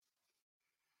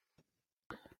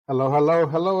Hello, hello,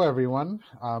 hello, everyone.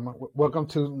 Welcome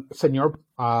to Senor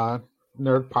Nerd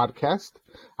Podcast.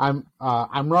 I'm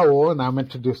Raul, and I'm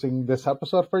introducing this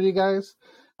episode for you guys.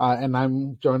 And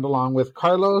I'm joined along with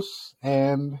Carlos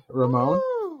and Ramon.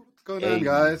 Woo! What's going on, Hey,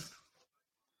 guys?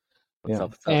 what's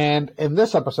up? What's up? And in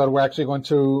this episode, we're actually going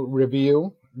to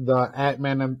review the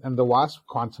Ant-Man and the Wasp: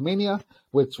 Quantumania,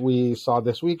 which we saw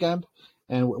this weekend,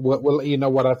 and we'll let you know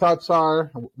what our thoughts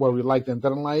are, what we liked and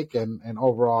didn't like, and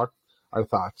overall our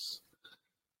thoughts.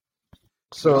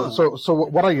 So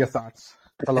what are your thoughts?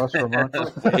 Carlos, Ramon?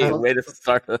 Way to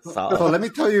start us off. So let me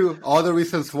tell you all the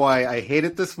reasons why I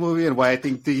hated this movie and why I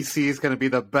think DC is going to be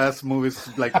the best movies,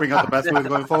 like bring out the best movies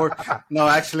going forward. No.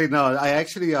 I actually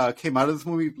came out of this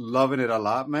movie loving it a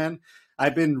lot, man.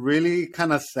 I've been really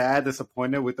kind of sad,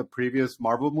 disappointed with the previous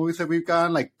Marvel movies that we've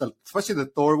gotten. Like, especially the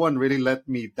Thor one really let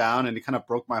me down, and it kind of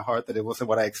broke my heart that it wasn't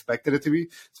what I expected it to be,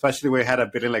 especially where it had a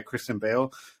villain like Christian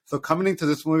Bale. So coming into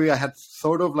this movie, I had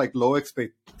sort of like low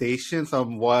expectations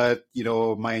on what,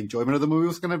 my enjoyment of the movie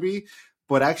was going to be.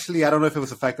 But actually, I don't know if it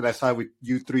was the fact that I saw it with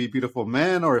you three beautiful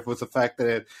men, or if it was the fact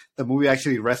that the movie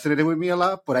actually resonated with me a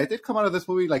lot. But I did come out of this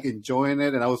movie like enjoying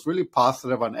it, and I was really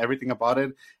positive on everything about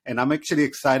it. And I'm actually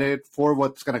excited for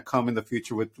what's going to come in the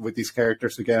future with these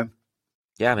characters again.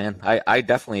 Yeah, man, I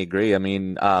definitely agree. I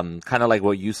mean, kind of like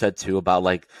what you said too about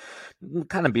like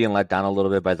kind of being let down a little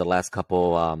bit by the last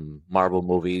couple Marvel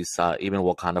movies, even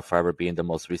Wakanda Forever being the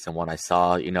most recent one I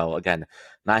saw. Again,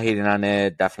 not hating on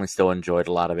it, definitely still enjoyed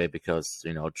a lot of it because,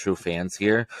 true fans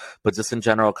here. But just in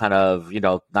general, kind of,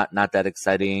 not that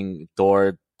exciting.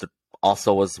 Thor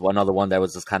also was another one that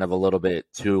was just kind of a little bit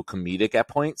too comedic at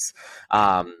points.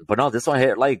 But no, this one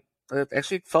hit like, it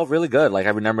actually felt really good. Like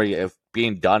I remember it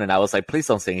being done, and I was like, "Please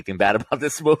don't say anything bad about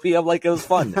this movie." I'm like, it was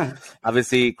fun.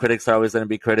 Obviously, critics are always going to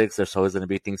be critics. There's always going to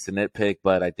be things to nitpick,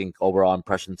 but I think overall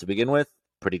impression to begin with,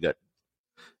 pretty good.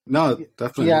 No,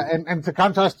 definitely. Yeah, and to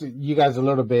contrast you guys a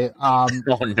little bit, Oh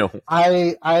no,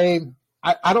 I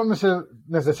don't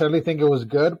necessarily think it was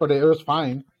good, but it was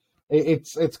fine.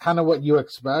 It's kind of what you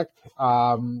expect.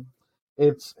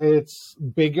 It's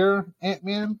bigger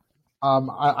Ant-Man.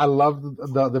 I love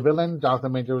the villain.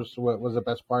 Jonathan Majors was the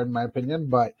best part in my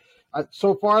opinion. But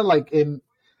so far, like in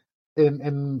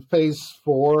phase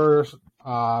 4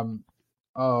 of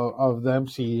the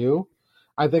MCU,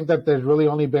 I think that there's really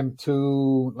only been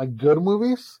 2 like good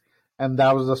movies, and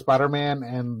that was the Spider-Man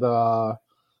and the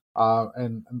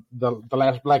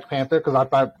last Black Panther, because I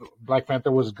thought Black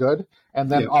Panther was good, and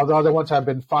then all the other ones have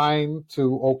been fine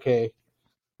to okay.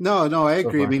 No, I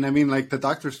agree. I mean, like the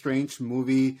Doctor Strange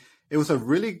movie, it was a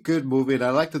really good movie, and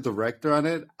I like the director on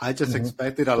it. I just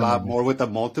expected a lot more with the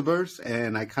multiverse,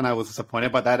 and I kind of was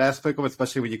disappointed by that aspect of it,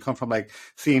 especially when you come from like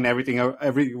seeing everything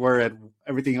everywhere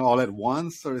everything all at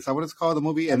once, or is that what it's called, the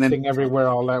movie? And Everything everywhere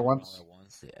all at once.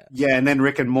 Yeah, and then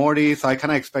Rick and Morty. So I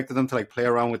kind of expected them to like play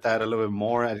around with that a little bit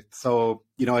more. So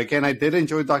again, I did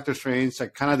enjoy Doctor Strange. I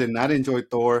kind of did not enjoy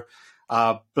Thor.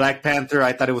 Black Panther,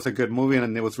 I thought it was a good movie,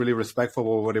 and it was really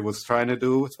respectful of what it was trying to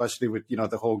do, especially with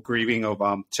the whole grieving of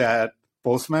Chad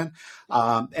Boseman.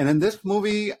 And in this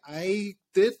movie, I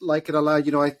did like it a lot.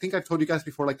 I think I've told you guys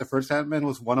before, like the first Ant-Man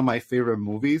was one of my favorite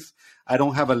movies. I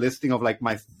don't have a listing of like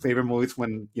my favorite movies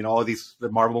when all the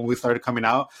Marvel movies started coming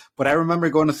out, but I remember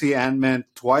going to see Ant-Man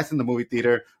twice in the movie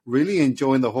theater, really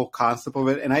enjoying the whole concept of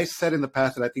it. And I said in the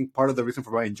past that I think part of the reason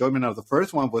for my enjoyment of the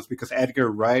first one was because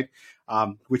Edgar Wright,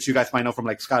 which you guys might know from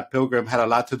like Scott Pilgrim, had a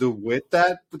lot to do with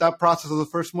that process of the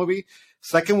first movie.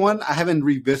 Second one, I haven't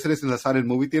revisited since I saw it in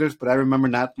movie theaters, but I remember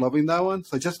not loving that one.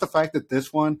 So just the fact that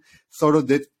this one sort of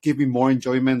did give me more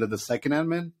enjoyment than the second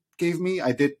Ant-Man gave me,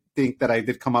 I did think that I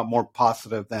did come out more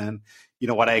positive than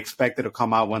what I expected to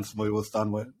come out once the movie was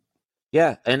done with.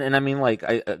 Yeah, and I mean, like,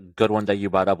 a good one that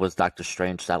you brought up was Doctor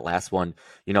Strange, that last one.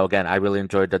 Again, I really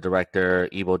enjoyed the director.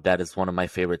 Evil Dead is one of my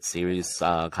favorite series,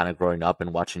 kind of growing up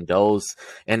and watching those.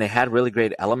 And it had really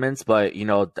great elements, but,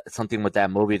 something with that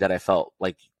movie that I felt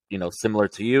like, similar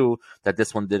to you, that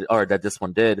this one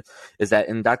did, is that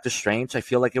in Doctor Strange, I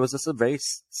feel like it was just a very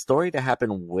story that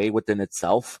happened way within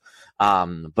itself.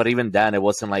 But even then, it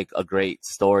wasn't like a great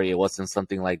story. It wasn't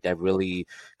something like that really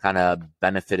kind of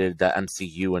benefited the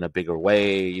MCU in a bigger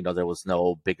way. There was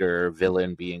no bigger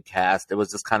villain being cast. It was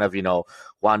just kind of,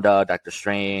 Wanda, Doctor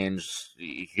Strange,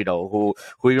 who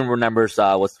even remembers,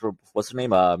 what's her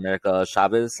name? America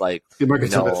Chavez. Like, America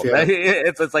Chavez, yeah.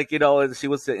 It's like, she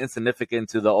was insignificant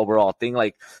to the overall thing.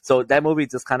 Like, so that movie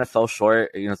just kind of fell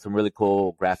short. Some really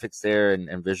cool graphics there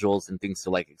and visuals and things to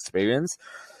like experience.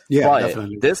 Yeah, but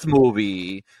definitely. this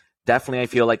movie definitely I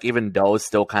feel like even though it's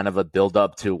still kind of a build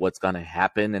up to what's going to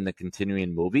happen in the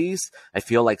continuing movies, I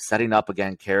feel like setting up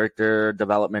again character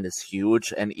development is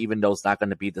huge. And even though it's not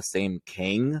going to be the same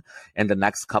King in the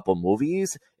next couple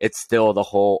movies, it's still the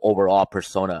whole overall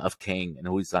persona of King and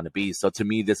who he's going to be. So to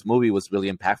me, this movie was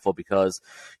really impactful because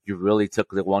you really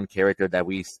took the one character that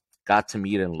we got to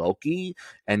meet in Loki,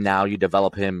 and now you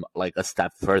develop him like a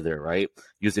step further, right?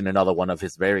 Using another one of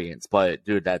his variants. But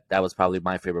dude, that was probably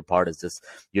my favorite part is just,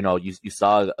 you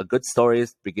saw a good story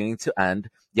beginning to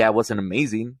end. Yeah, it wasn't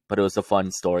amazing, but it was a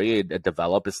fun story. It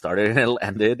developed, it started, and it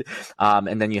ended.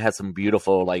 And then you had some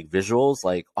beautiful like visuals.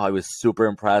 Like, I was super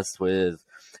impressed with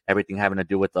everything having to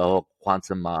do with the whole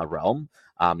quantum realm.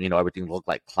 Everything looked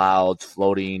like clouds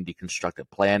floating, deconstructed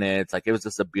planets. Like, it was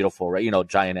just a beautiful, right?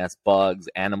 Giant ass bugs,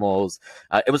 animals.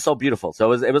 It was so beautiful.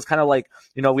 So it was kind of like,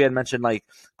 we had mentioned like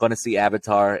going to see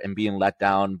Avatar and being let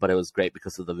down, but it was great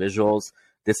because of the visuals.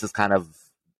 This is kind of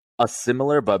a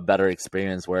similar but better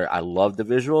experience where I love the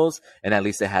visuals, and at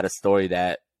least it had a story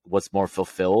that was more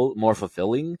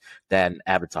fulfilling than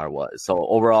Avatar was. So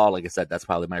overall, like I said, that's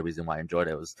probably my reason why I enjoyed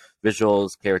it. It was visuals,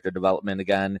 character development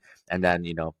again, and then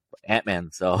Ant-Man.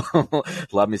 So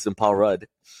love me some Paul Rudd.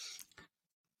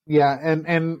 Yeah,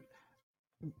 and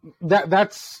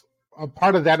that's a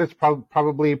part of that is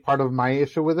probably part of my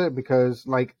issue with it, because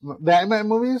like the Ant-Man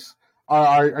movies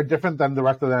are different than the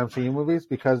rest of the MCU movies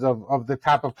because of the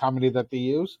type of comedy that they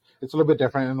use. It's a little bit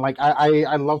different, and like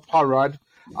I love Paul Rudd.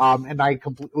 And I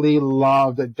completely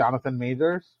loved Jonathan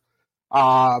Majors.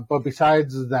 But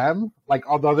besides them, like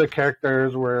all the other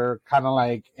characters were kind of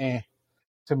like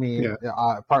to me,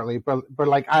 partly. But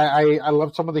like I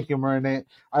love some of the humor in it.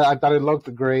 I thought it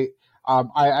looked great.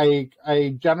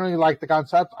 I generally like the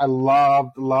concept. I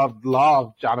loved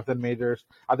Jonathan Majors.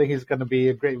 I think he's going to be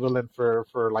a great villain for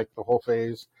like the whole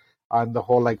phase, and the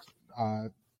whole like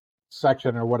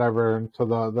section or whatever into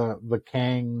the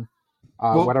Kang.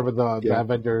 Whatever the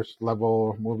Avengers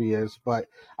level movie is. But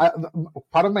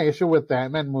part of my issue with the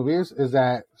Ant-Man movies is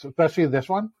that, especially this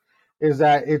one, is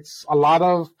that it's a lot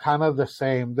of kind of the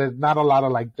same. There's not a lot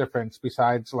of like difference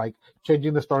besides like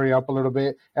changing the story up a little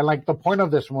bit. And like the point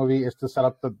of this movie is to set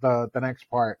up the next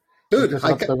part. Dude, to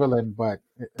set up the villain, but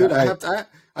dude, I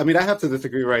have to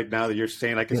disagree right now that you're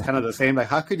saying like it's kind of the same. Like,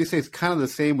 how could you say it's kind of the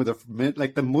same with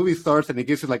the movie starts and it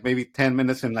gives you like maybe 10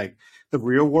 minutes in like the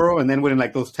real world, and then within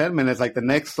like those 10 minutes, like the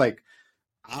next like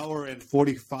hour and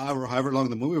 45 or however long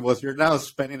the movie was, you're now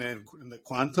spending it in the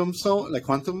quantum zone, like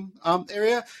quantum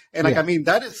area, and like I mean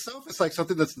that itself is like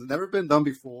something that's never been done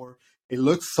before. It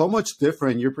looks so much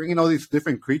different. You're bringing all these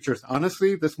different creatures.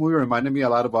 Honestly, this movie reminded me a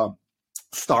lot about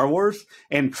Star Wars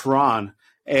and Tron.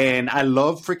 And I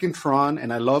love freaking Tron,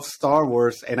 and I love Star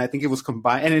Wars, and I think it was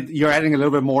combined. And you're adding a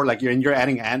little bit more, like you're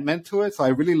adding Ant-Man to it. So I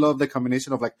really love the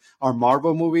combination of like our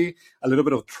Marvel movie, a little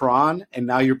bit of Tron, and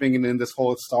now you're bringing in this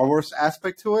whole Star Wars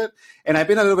aspect to it. And I've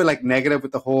been a little bit like negative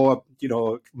with the whole,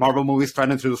 Marvel movies trying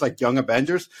to introduce like young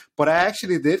Avengers, but I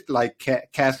actually did like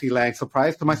Cassie Lang.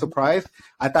 To my surprise,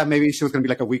 I thought maybe she was going to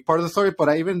be like a weak part of the story,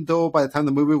 but even though by the time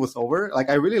the movie was over, like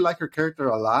I really like her character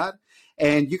a lot.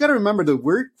 And you got to remember that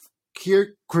we're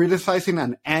here criticizing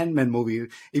an Ant-Man movie.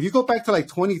 If you go back to like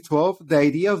 2012, the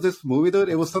idea of this movie, dude,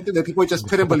 it was something that people just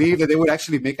couldn't believe that they would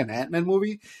actually make an Ant-Man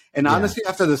movie. And honestly,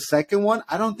 after the second one,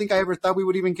 I don't think I ever thought we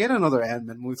would even get another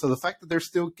Ant-Man movie. So the fact that they're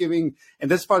still giving, and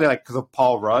this is probably like because of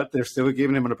Paul Rudd, they're still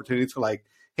giving him an opportunity to like,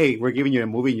 hey, we're giving you a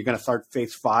movie and you're going to start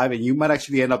phase 5 and you might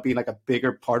actually end up being like a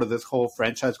bigger part of this whole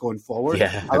franchise going forward.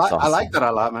 Yeah, I like that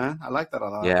a lot, man. I like that a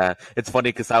lot. Yeah, it's funny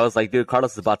because I was like, dude,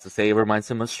 Carlos is about to say it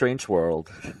reminds him of Strange World.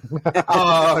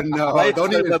 Oh, no. Right?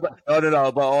 Don't even. No. But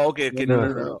okay. But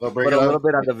a little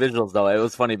bit on the visuals, though. It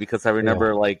was funny because I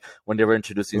remember like when they were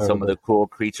introducing some of the cool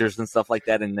creatures and stuff like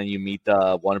that, and then you meet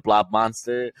the one blob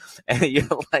monster, and you're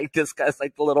like, this guy's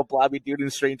like the little blobby dude in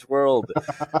Strange World.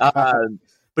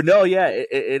 But no, yeah,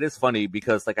 it is funny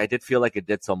because like I did feel like it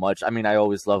did so much. I mean, I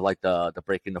always love like the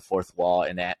breaking the fourth wall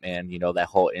in Ant-Man. That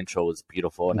whole intro was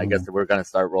beautiful, and I guess that we're gonna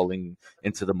start rolling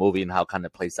into the movie and how kind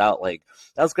of plays out. Like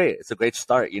that was great. It's a great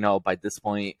start. By this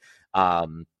point,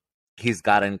 he's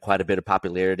gotten quite a bit of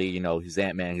popularity. He's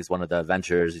Ant-Man. He's one of the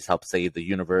Avengers. He's helped save the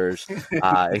universe.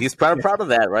 He's proud of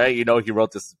that, right? He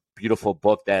wrote this beautiful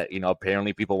book that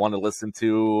apparently people want to listen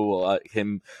to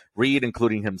him read,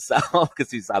 including himself,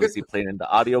 because he's obviously playing in the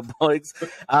audiobooks.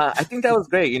 I think that was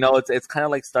great. It's kind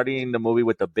of like starting the movie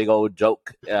with a big old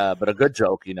joke, but a good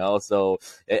joke. So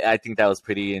I think that was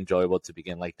pretty enjoyable to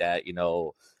begin like that.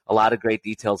 A lot of great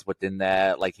details within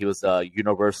that. Like he was a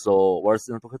universal, what's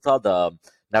it called?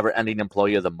 never-ending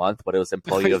employee of the month, but it was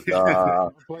employee of the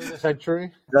Employee of the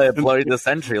century. the employee of the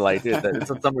century. Like, dude, it's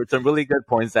some really good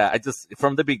points that I just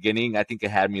from the beginning, I think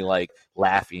it had me like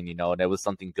laughing, and there was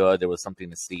something good. There was something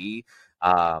to see.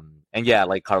 And yeah,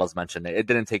 like Carlos mentioned, it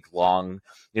didn't take long.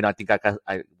 I think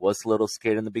I was a little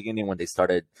scared in the beginning when they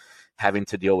started having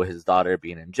to deal with his daughter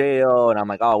being in jail, and I'm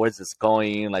like, oh, where's this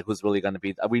going? Like, who's really going to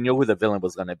be? We knew who the villain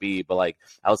was going to be, but like,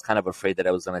 I was kind of afraid that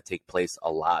it was going to take place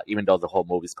a lot, even though the whole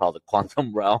movie's called the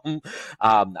Quantum Realm.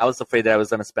 I was afraid that I was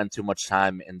going to spend too much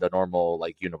time in the normal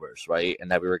like universe, right? And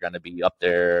that we were going to be up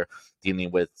there dealing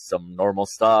with some normal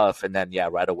stuff, and then yeah,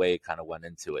 right away, kind of went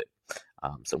into it.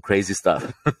 Some crazy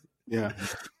stuff. Yeah.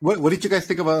 What did you guys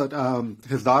think about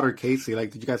his daughter, Casey?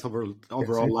 Like, did you guys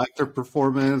overall like her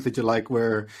performance? Did you like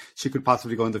where she could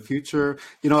possibly go in the future?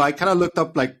 I kind of looked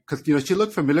up, like, because, she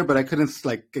looked familiar, but I couldn't,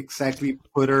 like, exactly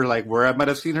put her, like, where I might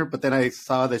have seen her. But then I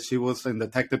saw that she was in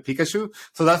Detective Pikachu.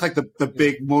 So that's, like, the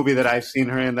big movie that I've seen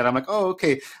her in that I'm like, oh,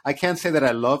 okay. I can't say that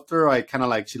I loved her. I kind of,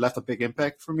 like, she left a big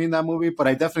impact for me in that movie. But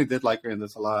I definitely did like her in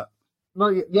this a lot. No,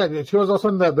 yeah, she was also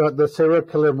in the serial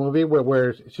killer movie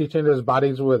where she changes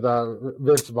bodies with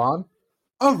Vince Vaughn.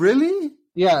 Oh, really?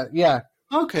 Yeah.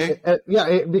 Okay.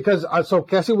 Because so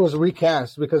Cassie was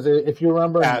recast because if you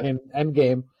remember in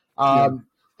Endgame,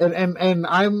 and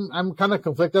I'm kind of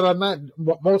conflicted on that,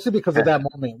 mostly because of that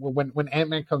moment when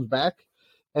Ant-Man comes back,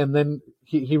 and then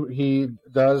he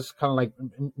does kind of like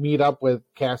meet up with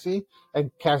Cassie,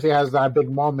 and Cassie has that big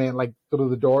moment like through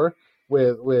the door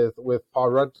with Paul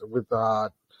Rudd with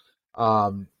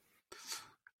Ant-Man.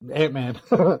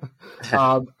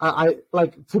 I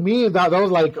like, to me that was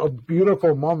like a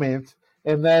beautiful moment,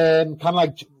 and then kind of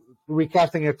like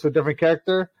recasting it to a different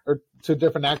character or to a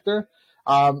different actor.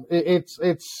 It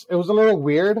was a little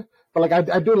weird, but like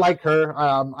I do like her.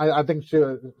 I think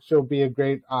she'll be a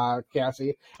great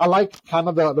Cassie. I like kind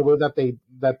of the way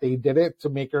that they did it to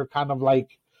make her kind of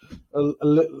like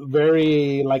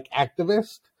very like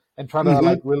activist, and trying to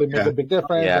like really make a big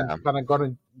difference, and kind of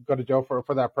go to jail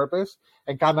for that purpose,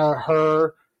 and kind of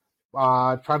her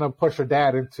trying to push her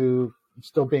dad into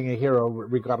still being a hero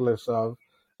regardless of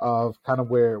kind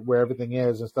of where everything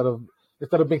is, instead of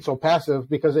being so passive.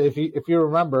 Because if you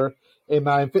remember, in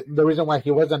the reason why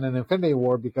he wasn't in Infinity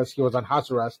War, because he was on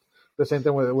house arrest. The same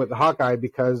thing with Hawkeye,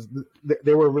 because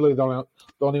they were really the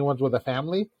only ones with a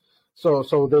family, so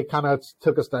they kind of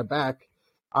took a step back.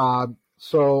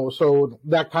 So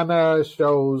that kind of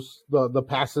shows the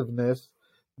passiveness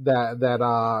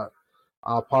that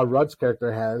Paul Rudd's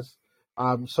character has.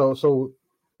 So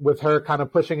with her kind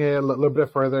of pushing it a little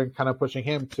bit further, and kind of pushing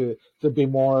him to be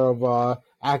more of a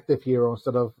active hero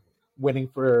instead of waiting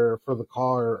for the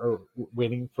call, or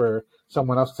waiting for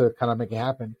someone else to kind of make it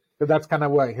happen. Because that's kind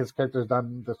of what his character's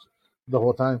done the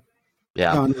whole time.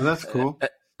 Yeah, no, that's cool.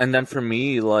 And then for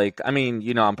me, like, I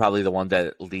mean, I'm probably the one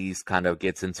that least kind of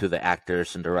gets into the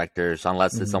actors and directors,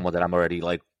 unless it's someone that I'm already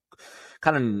like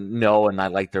kind of know and I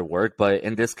like their work. But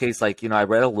in this case, like, I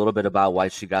read a little bit about why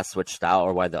she got switched out,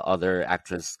 or why the other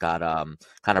actress got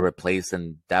kind of replaced,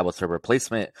 and that was her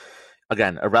replacement.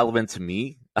 Again, irrelevant to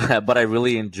me, but I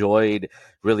really enjoyed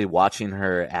watching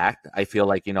her act. I feel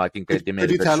like, I think they made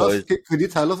a good choice. Could you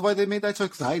tell us why they made that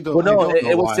choice? I don't. Well, no, I don't know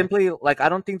it was why. simply like, I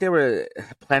don't think they were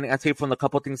planning. I'd say from the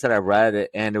couple things that I read,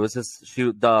 and it was just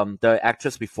the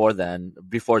actress before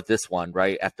this one,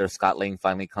 right after Scott Lang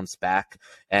finally comes back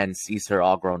and sees her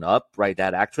all grown up, right?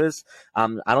 That actress, I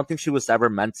don't think she was ever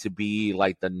meant to be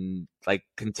like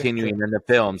continuing in the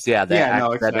films. Yeah,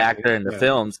 that actor in the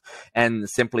films. And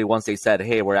simply once they said,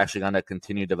 hey, we're actually going to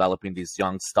continue developing these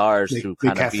young stars to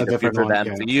kind of be the future of the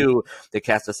MCU, they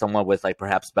casted someone with like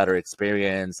perhaps better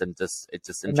experience, and just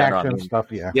in general, action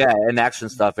stuff, and action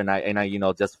stuff. And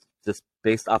I just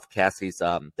based off Cassie's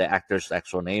the actor's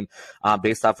actual name,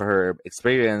 based off of her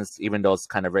experience, even though it's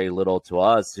kind of very little to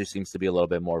us, she seems to be a little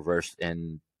bit more versed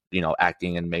in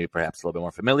acting, and maybe perhaps a little bit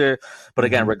more familiar. But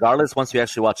again, regardless, once you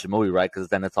actually watch the movie, right, because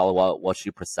then it's all about what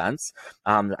she presents.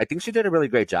 I think she did a really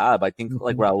great job. I think,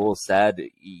 like Raul said,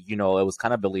 it was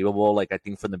kind of believable. Like, I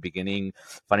think from the beginning,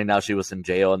 finding out she was in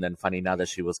jail, and then finding out that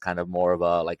she was kind of more of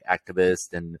a like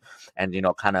activist, and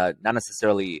kind of not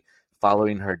necessarily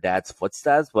following her dad's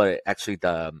footsteps, but actually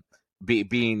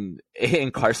being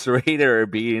incarcerated or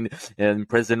being in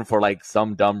prison for like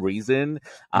some dumb reason.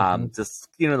 Just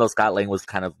Scott Lang was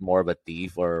kind of more of a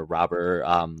thief or a robber,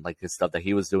 like his stuff that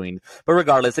he was doing. But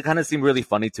regardless, it kind of seemed really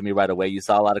funny to me right away. You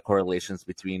saw a lot of correlations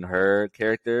between her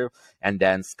character and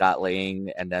then Scott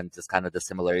Lang, and then just kind of the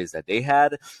similarities that they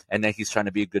had. And then he's trying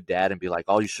to be a good dad and be like,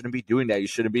 oh, you shouldn't be doing that, you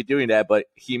shouldn't be doing that. But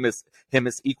him is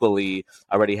equally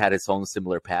already had his own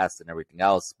similar past and everything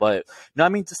else. But no, I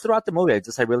mean, just throughout the movie,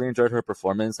 I really enjoyed enjoyed her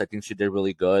performance. I think she did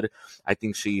really good. I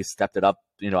think she stepped it up,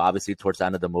 obviously towards the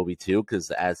end of the movie too,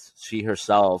 because as she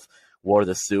herself wore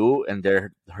the suit and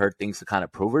there her things to kind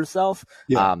of prove herself,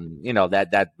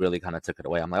 that really kind of took it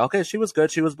away. I'm like, okay, she was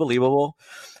good, she was believable.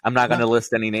 I'm not going to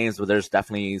list any names, but there's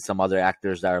definitely some other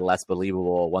actors that are less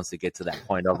believable once they get to that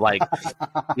point of like,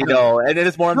 and it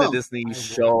is more on the Disney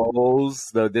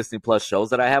shows, the Disney Plus shows,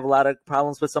 that I have a lot of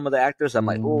problems with some of the actors. I'm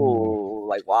like, ooh,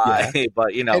 like why? But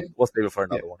we'll save it for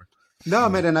another one. No,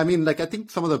 man, and I mean, like, I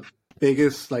think some of the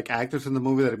biggest like actors in the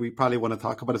movie that we probably want to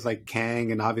talk about is like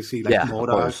Kang and obviously like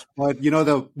Moda. But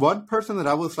the one person that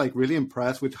I was like really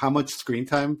impressed with how much screen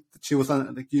time she was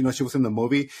on, like, she was in the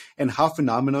movie and how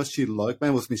phenomenal she looked,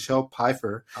 man, was Michelle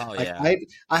Pfeiffer. Oh like, yeah.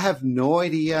 I have no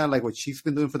idea like what she's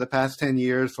been doing for the past 10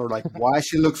 years or like why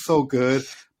she looks so good.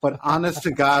 But honest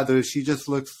to God, dude, she just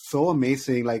looks so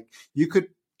amazing. Like you could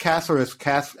cast her as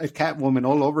Catwoman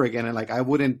all over again, and like I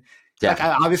wouldn't. Yeah. Like,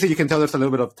 obviously, you can tell there's a little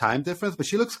bit of time difference, but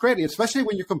she looks great, especially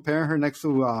when you're comparing her next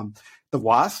to the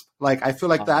Wasp. Like, I feel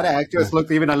like that actress looked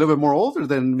even a little bit more older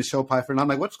than Michelle Pfeiffer, and I'm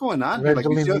like, what's going on? Like,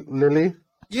 Lily?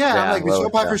 Yeah, I'm like,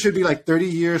 Michelle Pfeiffer should be like 30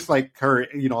 years, like her,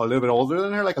 a little bit older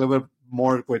than her, like a little bit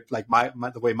more with like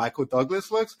the way Michael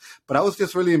Douglas looks. But I was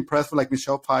just really impressed with like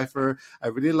Michelle Pfeiffer. I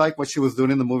really like what she was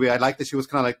doing in the movie. I like that she was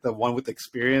kind of like the one with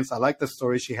experience. I like the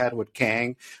story she had with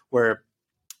Kang, where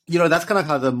that's kind of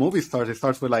how the movie starts. It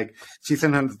starts with like she's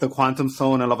in the quantum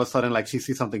zone, and all of a sudden, like she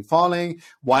sees something falling.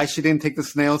 Why she didn't take the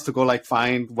snails to go like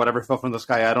find whatever fell from the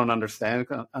sky, I don't understand,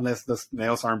 unless the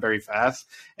snails aren't very fast.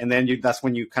 And then that's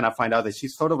when you kind of find out that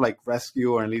she's sort of like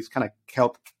rescue or at least kind of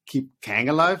help keep Kang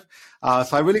alive.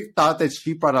 So I really thought that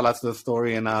she brought a lot to the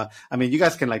story. And I mean, you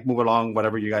guys can like move along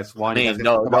whatever you guys want.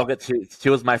 She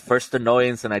was my first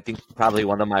annoyance, and I think probably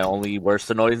one of my only worst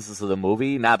annoyances of the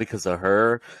movie. Not because of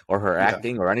her or her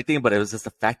acting or anything, but it was just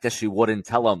the fact that she wouldn't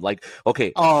tell him. Like,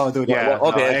 okay, that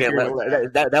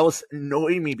was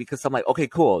annoying me because I'm like, okay,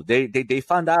 cool. They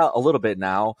found out a little bit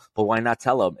now, but why not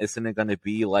tell them? Isn't it going to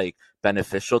be like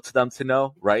beneficial to them to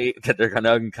know, right? That they're going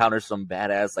to encounter some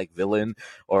badass like villain,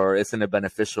 or isn't it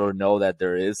beneficial to know that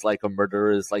there is like a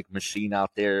murderous like machine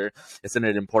out there? Isn't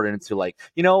it important to like,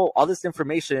 all this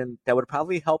information that would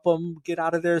probably help them get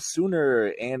out of there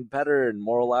sooner and better and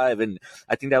more alive? And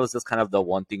I think that was just kind of the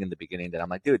one thing in the beginning that I'm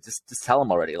like, dude, just tell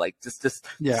them already. Like, just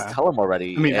tell them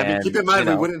already. I mean, keep in mind,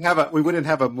 we wouldn't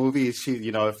have a movie,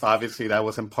 if obviously that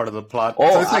wasn't part of the plot.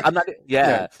 Oh, so it's like,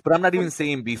 but I'm not even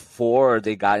saying before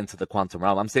they got into the quantum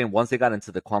realm. I'm saying once they got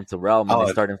into the quantum realm and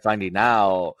they started finding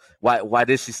out, why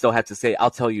did she still have to say,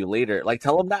 I'll tell you later? Like,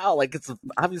 tell them now. Like, it's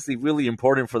obviously really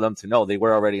important for them to know they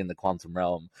were already in the quantum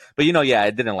realm. But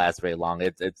it didn't last very long.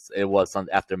 It was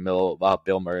after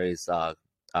Bill Murray's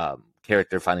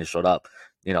character finally showed up.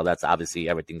 That's obviously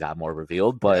everything got more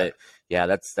revealed. But that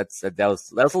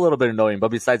was a little bit annoying.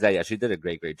 But besides that, she did a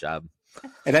great job.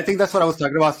 And I think that's what I was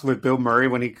talking about with Bill Murray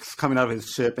when he's coming out of his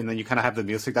ship, and then you kind of have the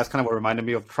music. That's kind of what reminded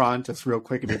me of Tron, just real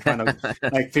quick. If you're trying to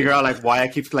like figure out like why I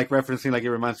keep like referencing, like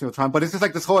it reminds me of Tron. But it's just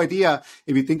like this whole idea.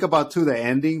 If you think about too the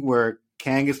ending where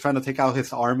Kang is trying to take out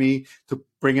his army to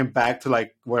bring him back to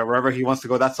like wherever he wants to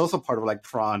go, that's also part of like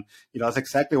Tron. That's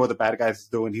exactly what the bad guy's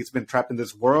doing. He's been trapped in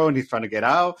this world and he's trying to get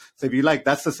out. So if you like,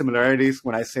 that's the similarities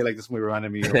when I say like this movie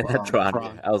reminded me of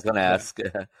Tron. I was gonna ask.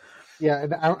 Yeah,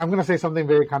 and I'm going to say something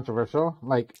very controversial.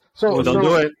 Like, don't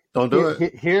do it. Don't do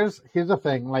it. Here's the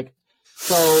thing. Like,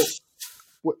 so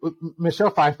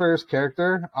Michelle Pfeiffer's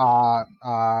character,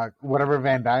 whatever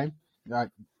Van Dyne,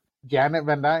 Janet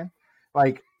Van Dyne,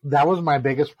 like that was my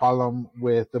biggest problem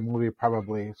with the movie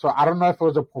probably. So I don't know if it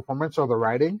was the performance or the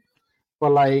writing,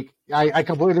 but like I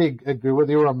completely agree with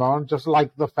you, Ramon. Just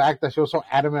like the fact that she was so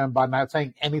adamant about not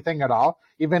saying anything at all,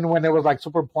 even when it was like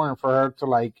super important for her to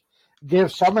like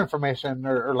give some information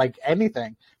or like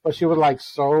anything, but she was like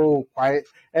so quiet.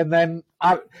 And then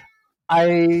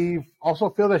I also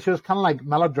feel that she was kind of like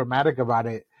melodramatic about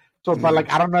it. So, but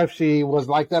like I don't know if she was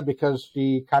like that because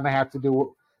she kind of had to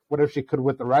do whatever she could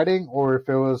with the writing, or if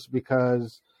it was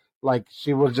because like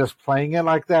she was just playing it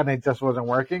like that and it just wasn't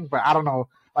working. But I don't know.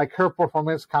 Like her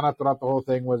performance kind of throughout the whole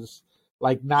thing was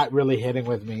like not really hitting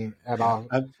with me at all.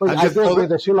 I agree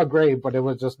that she looked great, but it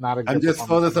was just not a good. I'm just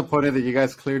so disappointed that you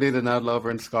guys clearly did not love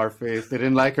her in Scarface. They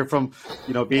didn't like her from,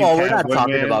 being. Oh, we're not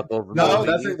talking about those. No,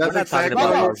 that's exactly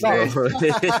what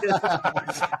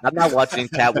I'm not watching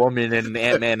Catwoman and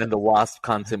Ant-Man and the Wasp: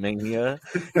 Quantumania.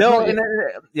 No,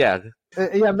 yeah,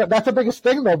 that's the biggest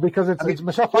thing though, because it's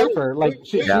Michelle Pfeiffer. Like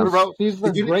she's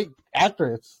a great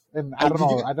actress, and I don't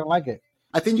know, I don't like it.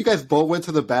 I think you guys both went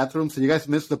to the bathroom, so you guys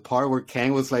missed the part where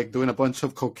Kang was like doing a bunch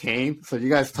of cocaine. So you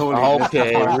guys totally missed the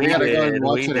Okay, part. we We gotta go did, and we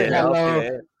watch it did. again.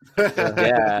 Hello. Okay.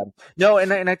 Yeah. Yeah, no,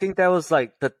 and I think that was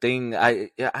like the thing. I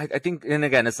think, and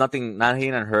again, it's nothing, not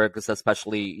hating on her, because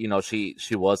especially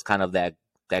she was kind of that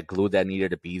glue that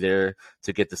needed to be there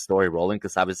to get the story rolling,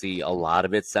 because obviously a lot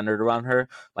of it centered around her.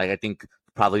 Like I think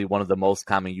probably one of the most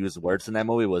common used words in that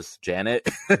movie was Janet,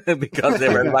 because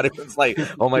everybody was like,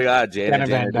 "Oh my God, Janet, Janet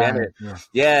Van Janet, Janet." Dyne.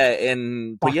 Yeah. Yeah,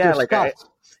 and but Dr. yeah, like Scott.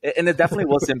 and it definitely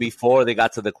wasn't before they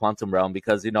got to the quantum realm,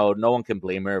 because no one can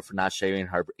blame her for not sharing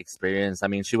her experience. I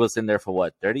mean, she was in there for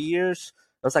what, 30 years?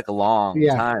 That's like a long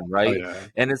Yeah. time, Oh right? yeah.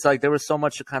 And it's like there was so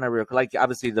much to kind of like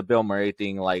obviously the Bill Murray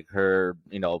thing, like her,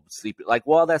 sleep, like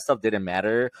well, that stuff didn't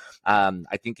matter.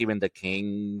 I think even the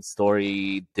King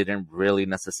story didn't really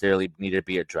necessarily need to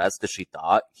be addressed, because she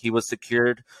thought he was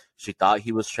secured. She thought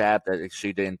he was trapped. That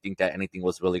she didn't think that anything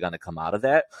was really going to come out of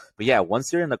that. But yeah,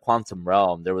 once you're in the quantum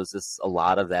realm, there was just a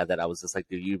lot of that I was just like,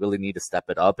 dude, you really need to step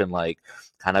it up and like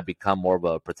kind of become more of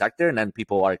a protector. And then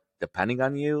people are depending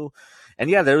on you. And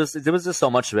yeah, there was just so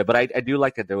much of it. But I do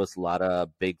like that there was a lot of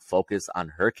big focus on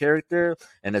her character,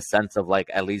 in a sense of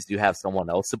like, at least you have someone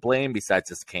else to blame besides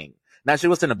just King. Now, she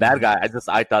wasn't a bad guy.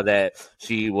 I thought that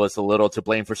she was a little to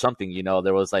blame for something.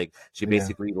 There was like, she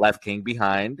basically left King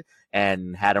behind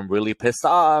and had him really pissed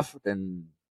off. And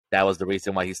that was the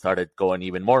reason why he started going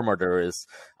even more murderous.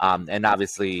 And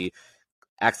obviously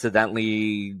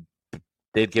accidentally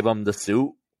did give him the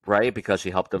suit, right? Because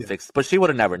she helped him fix, but she would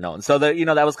have never known. So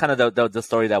that was kind of the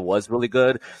story that was really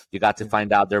good. You got to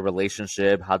find out their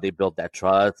relationship, how they built that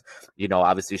trust.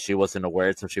 Obviously she wasn't aware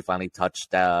until she finally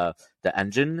touched the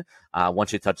engine.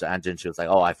 Once she touched the engine, she was like,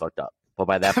 "Oh, I fucked up." But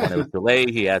by that point, it was too late.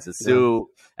 He has his suit.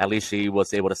 At least she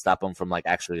was able to stop him from like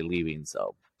actually leaving.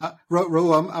 So,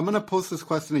 Ro, I'm gonna pose this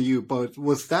question to you. But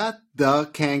was that the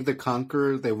Kang the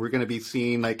Conqueror that we're gonna be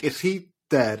seeing? Like, is he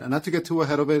dead? And not to get too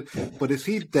ahead of it, but is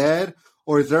he dead?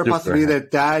 Or is there a possibility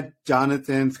that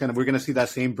Jonathan's we're gonna see that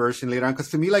same version later on? Because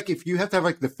to me, like, if you have to have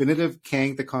like definitive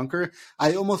Kang the Conqueror,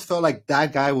 I almost felt like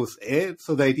that guy was it.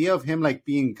 So the idea of him like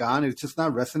being gone is just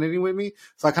not resonating with me.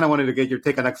 So I kind of wanted to get your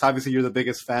take on that. Because obviously you're the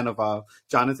biggest fan of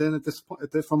Jonathan at this point,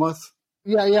 from us.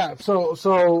 Yeah.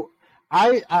 So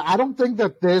I don't think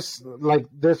that this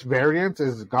variant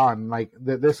is gone. Like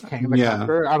this Kang the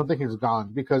Conqueror, I don't think he's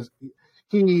gone, because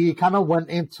he kind of went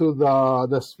into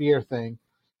the sphere thing.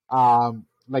 And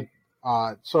that's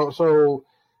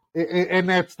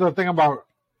the thing about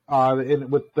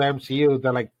with the MCU,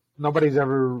 that like nobody's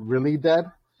ever really dead.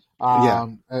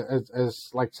 As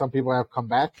like some people have come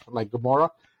back, like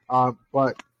Gamora.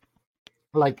 But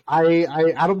like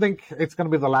I don't think it's gonna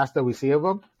be the last that we see of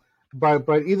him. But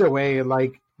either way,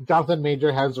 like Jonathan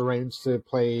Major has arranged to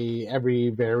play every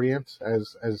variant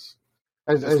as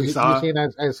you've seen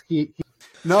as he.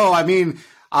 No, I mean,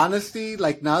 honestly,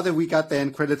 like now that we got the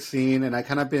end credit scene, and I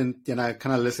kind of been, kind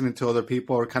of listening to other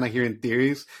people or kind of hearing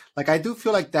theories, like I do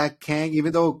feel like that Kang,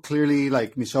 even though clearly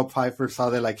like Michelle Pfeiffer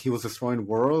saw that like he was destroying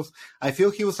worlds, I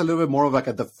feel he was a little bit more of like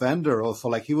a defender also.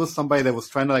 Like he was somebody that was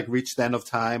trying to like reach the end of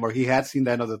time, or he had seen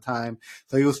the end of the time.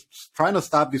 So he was trying to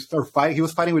stop this or fight. He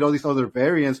was fighting with all these other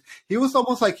variants. He was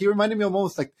almost like, he reminded me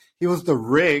almost like he was the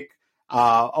Rick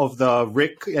of the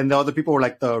Rick, and the other people were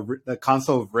like the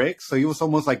Council of Rick. So he was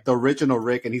almost like the original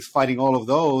Rick, and he's fighting all of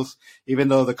those, even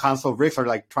though the Council of Ricks are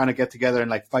like trying to get together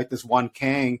and like fight this one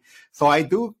Kang. So I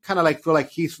do kind of like feel like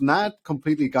he's not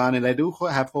completely gone, and I do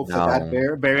have hope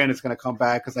that variant is going to come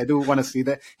back, because I do want to see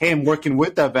that him working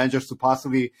with the Avengers to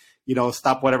possibly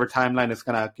stop whatever timeline is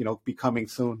going to be coming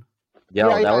soon.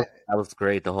 That was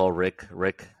great. The whole Rick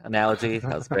analogy,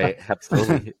 that was great.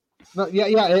 Absolutely. No,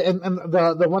 and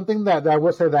the one thing that I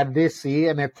would say that I did see,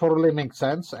 and it totally makes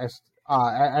sense as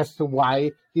to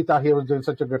why he thought he was doing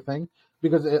such a good thing,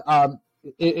 because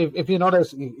if you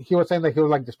notice, he was saying that he was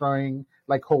like destroying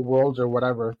like whole worlds or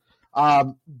whatever.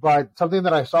 But something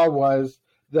that I saw was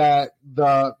that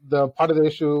the part of the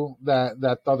issue that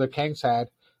the other Kangs had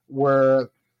were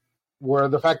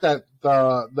the fact that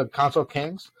the Council of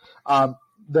Kangs,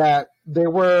 that they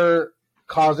were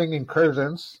causing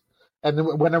incursions.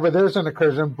 And whenever there's an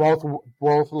incursion,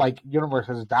 both like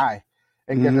universes die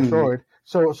and get destroyed.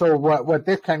 So what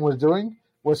this Kang was doing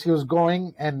was he was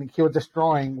going and he was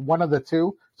destroying one of the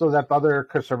two so that the other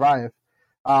could survive.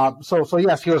 So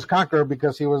yes, he was conquered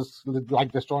because he was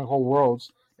like destroying whole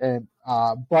worlds, and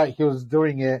but he was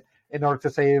doing it in order to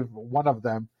save one of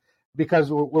them,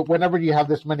 because whenever you have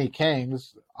this many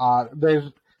Kangs,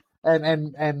 there's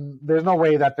no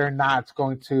way that they're not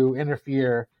going to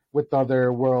interfere with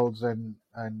other worlds and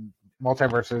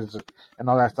multiverses and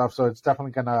all that stuff. So it's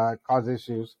definitely going to cause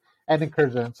issues. and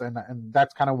incursions, and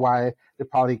that's kind of why they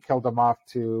probably killed him off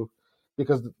too,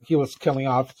 because he was killing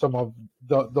off some of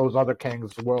those other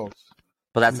Kang's worlds.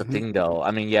 But that's the thing, though.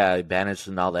 I mean, yeah, banished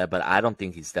and all that, but I don't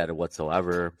think he's dead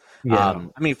whatsoever. Yeah.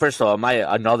 I mean, first of all,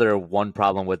 another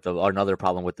problem with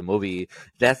the movie,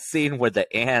 that scene where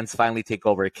the ants finally take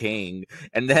over King,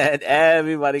 and then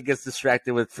everybody gets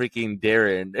distracted with freaking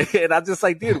Darren, and I'm just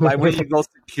like, dude, why wouldn't you go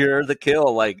secure the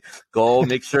kill? Like, go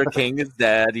make sure King is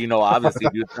dead. You know, obviously,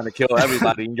 dude's gonna kill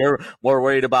everybody, and you're more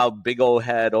worried about big old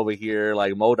head over here,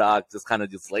 like MODOK, just kind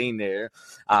of just laying there.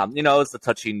 You know, it's a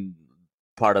touching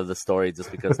part of the story, just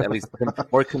because at least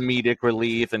more comedic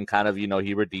relief, and kind of, you know,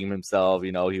 he redeemed himself.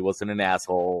 You know, he wasn't an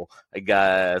asshole, I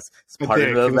guess. It's part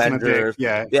of the Avengers.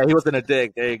 Yeah, he wasn't a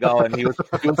dick. There you go. And he was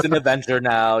an Avenger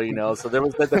now, you know. So there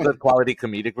was the good quality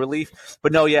comedic relief.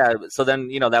 But no, yeah. So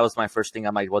then, you know, that was my first thing.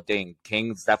 I'm like, well, dang,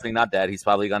 King's definitely not dead. He's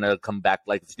probably gonna come back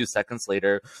like a few seconds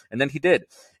later. And then he did.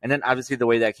 And then obviously the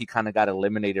way that he kind of got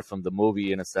eliminated from the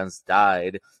movie, in a sense,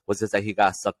 died, was just that he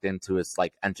got sucked into his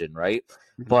like engine, right?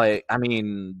 Mm-hmm. But I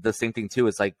mean, the same thing too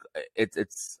is like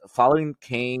it's following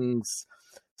King's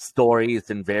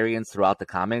stories and variants throughout the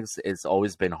comics. It's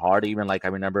always been hard. Even like I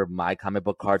remember my comic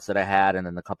book cards that I had, and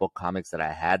then a couple of comics that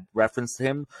I had referenced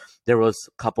him. There was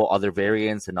a couple other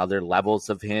variants and other levels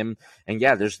of him. And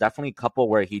yeah, there's definitely a couple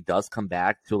where he does come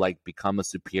back to like become a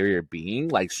superior being,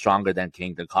 like stronger than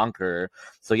King the Conqueror.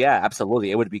 So yeah,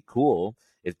 absolutely. It would be cool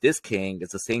if this King is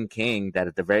the same King that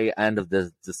at the very end of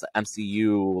this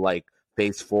MCU, like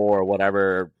Phase 4 or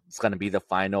whatever, it's going to be the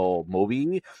final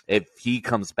movie, if he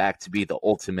comes back to be the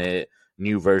ultimate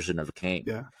new version of King.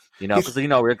 Yeah. You know, because, you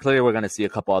know, we're going to see a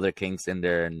couple other Kings in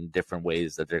there in different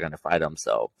ways that they're going to fight him.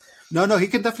 So, no, he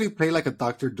can definitely play like a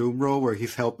Doctor Doom role where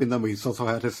he's helping them. But he's also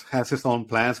has his own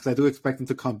plans, because I do expect him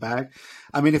to come back.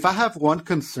 I mean, if I have one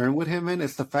concern with him,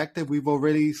 it's the fact that we've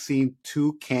already seen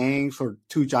 2 Kangs or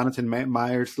 2 Jonathan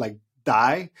Myers like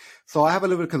die. So I have a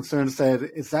little bit of concerns that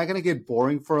is that going to get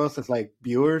boring for us as like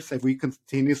viewers if we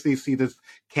continuously see this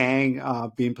Kang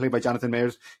being played by Jonathan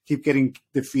Myers keep getting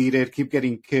defeated, keep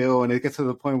getting killed, and it gets to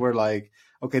the point where like,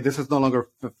 okay, this is no longer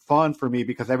fun for me,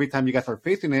 because every time you guys are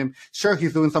facing him, sure,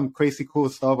 he's doing some crazy cool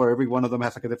stuff, or every one of them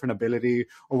has like a different ability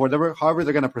or whatever, however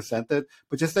they're going to present it.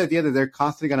 But just the idea that they're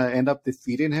constantly going to end up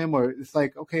defeating him, or it's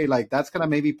like, okay, like that's going to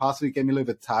maybe possibly get me a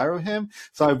little bit tired of him.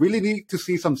 So I really need to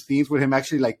see some scenes with him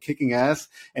actually like kicking ass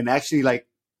and actually like,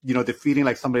 you know, defeating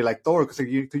like somebody like Thor. Because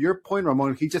to your point,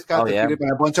 Ramon, he just got defeated by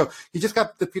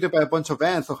a bunch of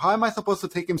ants. So how am I supposed to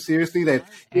take him seriously? That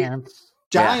ants.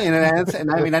 Giant ants, and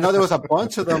I mean, I know there was a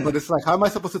bunch of them, but it's like, how am I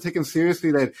supposed to take him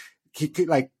seriously that he could,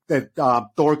 like, that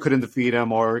Thor couldn't defeat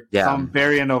him, or some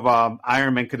variant of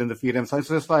Iron Man couldn't defeat him? So it's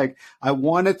just like, I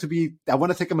want to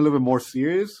take him a little bit more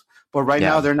serious, but right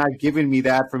now they're not giving me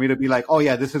that for me to be like, oh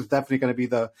yeah, this is definitely going to be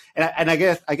the, and I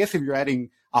guess if you're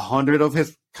adding 100 of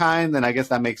his kind, then I guess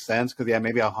that makes sense, because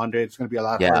maybe 100, it's going to be a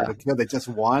lot harder to kill than just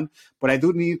one. But I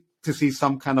do need to see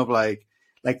some kind of like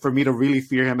for me to really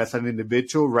fear him as an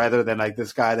individual, rather than like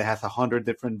this guy that has 100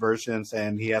 different versions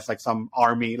and he has like some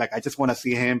army. Like, I just want to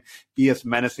see him be as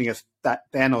menacing as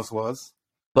that Thanos was.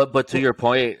 But to your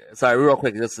point, sorry, real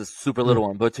quick, this is a super little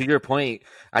one. But to your point,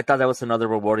 I thought that was another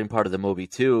rewarding part of the movie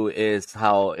too, is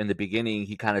how in the beginning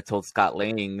he kind of told Scott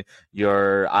Lang,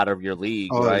 "You're out of your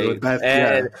league," right?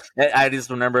 And I just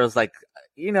remember it was like,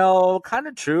 you know, kind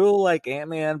of true. Like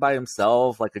Ant-Man by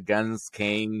himself, like against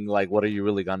King, like what are you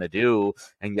really gonna do?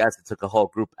 And yes, it took a whole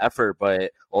group effort,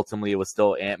 but ultimately it was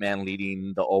still Ant-Man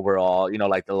leading the overall, you know,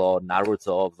 like the little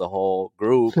Naruto of the whole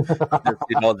group.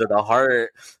 You know, the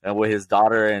heart, and with his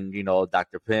daughter and, you know,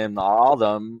 Dr. Pym, all of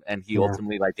them, and he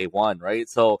ultimately, like, they won, right?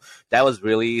 So that was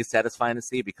really satisfying to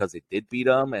see, because they did beat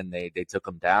him and they took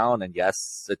him down. And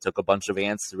yes, it took a bunch of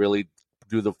ants to really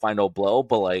do the final blow,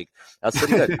 but like, that's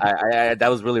pretty good. I that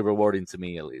was really rewarding to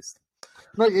me, at least.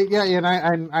 No, yeah,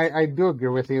 and I do agree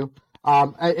with you.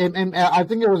 And I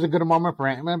think it was a good moment for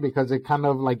Ant-Man, because it kind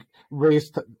of like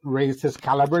raised his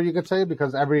caliber, you could say,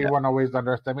 because everyone always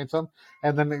underestimates him.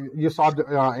 And then you saw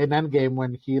in Endgame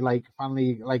when he like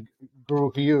finally like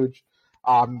grew huge,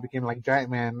 became like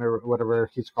Giant Man or whatever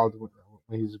he's called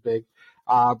when he's big.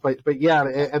 But yeah,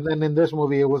 and then in this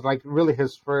movie it was like really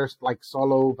his first like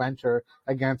solo venture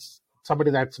against somebody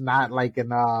that's not like in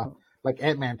like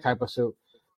Ant-Man type of suit.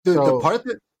 The part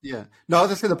that no, I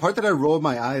was just saying, the part that I rolled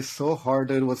my eyes so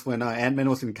hard at was when Ant-Man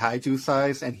was in kaiju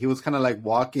size and he was kind of like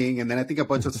walking, and then I think a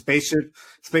bunch of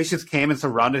spaceships came and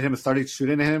surrounded him and started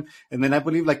shooting at him, and then I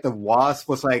believe like the Wasp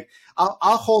was like, I'll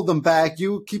hold them back,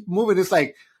 you keep moving. It's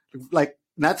like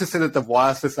not to say that the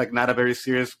Wasp is like not a very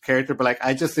serious character, but like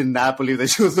I just did not believe that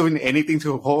she was doing anything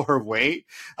to hold her weight.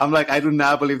 I'm like, I do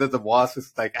not believe that the Wasp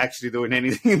is like actually doing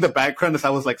anything in the background as I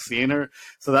was like seeing her.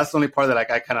 So that's the only part that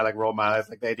like I kind of like roll my eyes,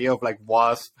 like the idea of like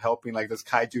Wasp helping like this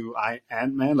kaiju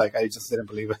Ant-Man. Like I just didn't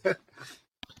believe it.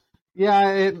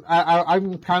 Yeah,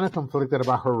 I'm kind of conflicted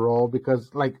about her role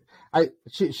because like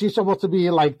she's supposed to be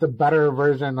like the better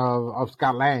version of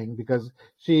Scott Lang because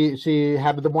she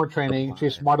had the more training.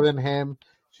 She's smarter than him.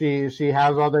 She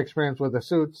has all the experience with the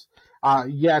suits.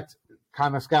 Yet,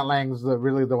 kind of Scott Lang's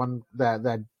really the one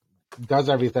that does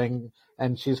everything,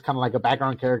 and she's kind of like a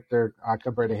background character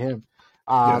compared to him.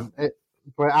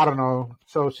 But I don't know.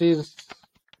 So she's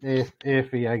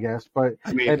iffy, I guess. But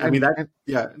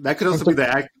that could also be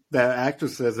the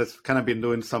actresses that's kind of been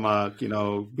doing some,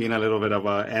 being a little bit of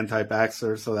a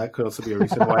anti-vaxxer. So that could also be a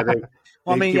reason why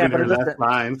they've given her less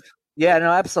lines. Yeah,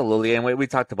 no, absolutely. And we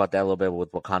talked about that a little bit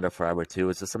with Wakanda Forever, too.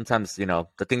 It's just sometimes, the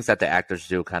things that the actors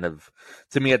do kind of,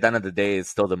 to me, at the end of the day, is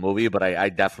still the movie. But I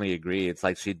definitely agree. It's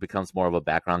like she becomes more of a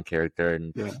background character.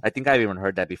 And I think I've even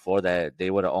heard that before, that they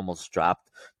would have almost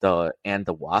dropped the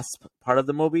Wasp part of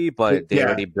the movie. But they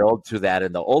already built to that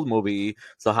in the old movie.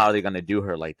 So how are they going to do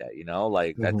her like that?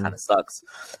 That kind of sucks.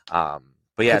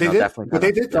 But yeah, definitely. But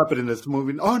they did drop it in this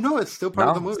movie. Oh no, it's still part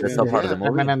of the movie. It's still part of the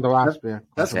movie. And the Wasp,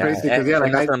 That's crazy. Because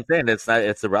that's what I'm saying.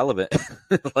 It's irrelevant.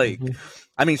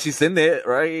 I mean, she's in it,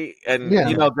 right? And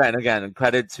again,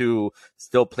 credit to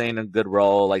still playing a good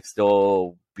role, like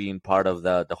still being part of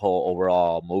the whole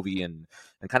overall movie and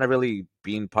kind of really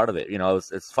being part of it.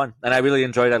 It's fun, and I really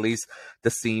enjoyed at least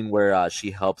the scene where she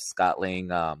helps Scott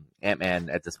Lang, Ant-Man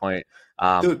at this point,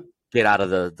 get out of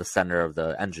the center of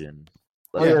the engine.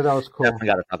 But that was cool. Definitely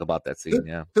got to talk about that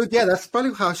scene, Dude, that's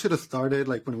probably how I should have started,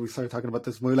 like, when we started talking about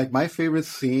this movie. Like, my favorite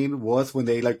scene was when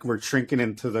they, like, were shrinking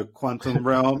into the quantum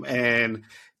realm and,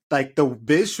 like, the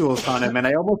visuals on it, man.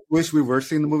 I almost wish we were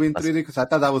seeing the movie in 3D because I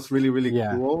thought that was really, really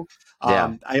cool.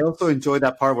 I also enjoyed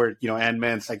that part where,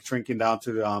 Ant-Man's, like, shrinking down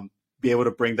to be able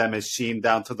to bring that machine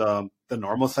down to the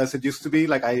normal size it used to be.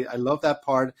 Like, I love that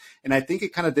part. And I think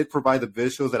it kind of did provide the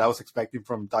visuals that I was expecting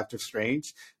from Doctor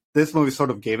Strange. This movie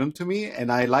sort of gave them to me,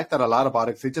 and I liked that a lot about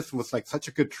it because it just was like such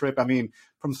a good trip. I mean,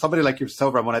 from somebody like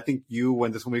yourself, Ramon, I think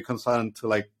when this movie comes on to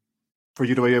like for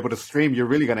you to be able to stream, you're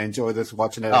really gonna enjoy this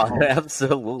watching it at home.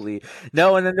 Absolutely.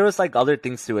 No, and then there was like other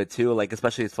things to it too. Like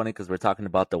especially it's funny because we're talking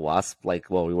about the Wasp, like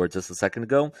we were just a second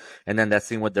ago, and then that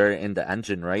scene where they're in the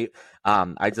engine, right?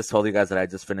 I just told you guys that I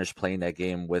just finished playing that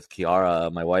game with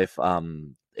Kiara, my wife.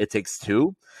 It Takes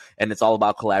Two, and it's all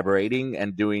about collaborating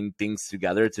and doing things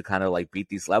together to kind of like beat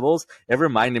these levels. It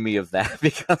reminded me of that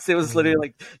because it was literally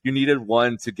like you needed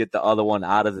one to get the other one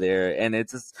out of there, and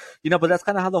it's just but that's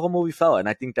kind of how the whole movie felt, and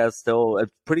I think that's still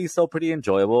pretty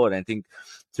enjoyable. And I think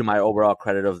to my overall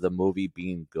credit of the movie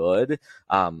being good,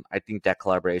 I think that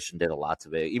collaboration did a lot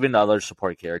to it. Even the other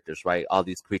support characters, right? All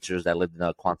these creatures that lived in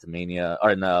the Quantumania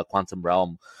or in the quantum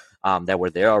realm. That were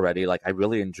there already. Like I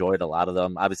really enjoyed a lot of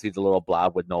them. Obviously, the little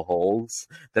blob with no holes.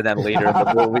 Then later in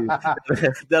the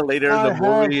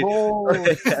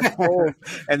movie,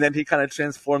 and then he kind of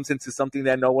transforms into something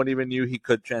that no one even knew he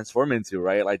could transform into.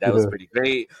 Right? Like that was pretty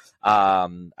great.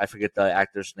 I forget the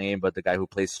actor's name, but the guy who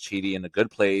plays Chidi in The Good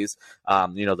Place,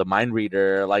 the mind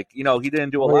reader. Like he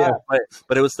didn't do a lot,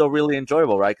 but it was still really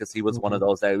enjoyable, right? Because he was one of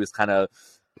those that he was kind of.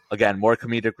 Again, more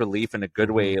comedic relief in a good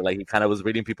way. Like he kind of was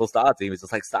reading people's thoughts. And he was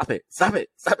just like, "Stop it! Like,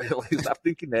 stop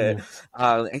thinking that."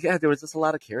 And there was just a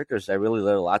lot of characters that really did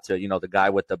a lot to. The guy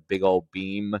with the big old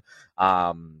beam.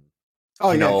 That's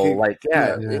what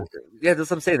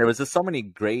I'm saying. There was just so many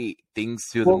great things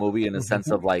to the movie in a sense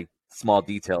of like small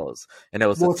details, and it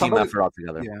was a team effort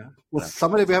altogether.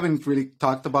 Somebody we haven't really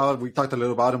talked about. We talked a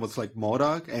little about him was like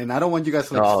MODOK, and I don't want you guys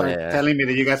to start telling me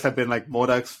that you guys have been like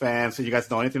MODOK's fans, so you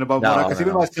guys know anything about MODOK. Because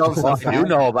even myself,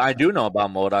 I do know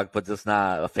about MODOK, but just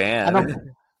not a fan.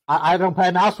 I don't.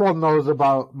 And Oswald knows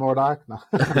about MODOK. No.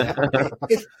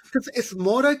 It's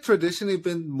MODOK traditionally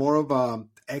been more of a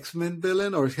X-Men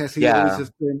villain, or has he always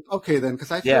just been okay then?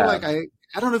 Because I feel like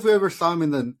I don't know if we ever saw him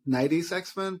in the 90s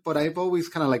X-Men, but I've always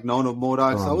kind of like known of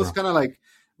MODOK. So I was kind of like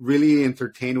really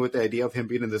entertained with the idea of him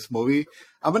being in this movie.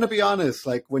 I'm going to be honest.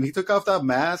 Like when he took off that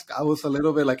mask, I was a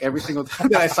little bit like every single time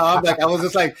that I saw him, like I was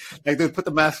just like, dude, put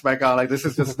the mask back on. Like this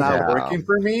is just not working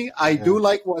for me. I do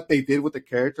like what they did with the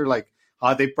character. Like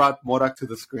how they brought MODOK to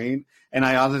the screen. And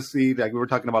I honestly, like we were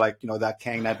talking about like, that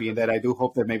Kang not being dead. I do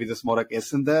hope that maybe this MODOK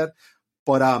isn't dead.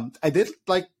 But I did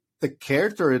like the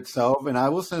character itself, and I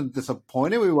wasn't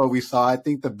disappointed with what we saw. I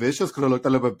think the visuals could have looked a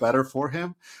little bit better for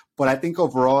him. But I think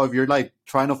overall, if you're like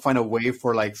trying to find a way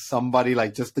for like somebody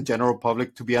like just the general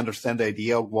public to understand the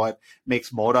idea of what makes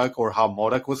MODOK or how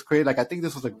MODOK was created, like I think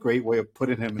this was a great way of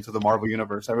putting him into the Marvel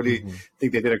universe. I really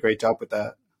think they did a great job with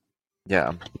that.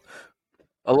 Yeah.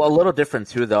 A little different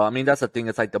too, though. I mean, that's the thing.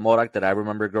 It's like the MODOK that I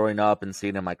remember growing up and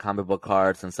seeing in my comic book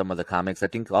cards and some of the comics. I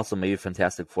think also maybe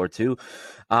Fantastic Four too.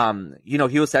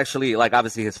 He was actually like,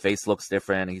 obviously his face looks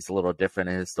different. He's a little different,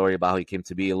 and his story about how he came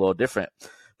to be a little different.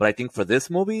 But I think for this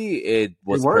movie, it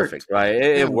was perfect, right?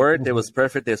 It worked. It was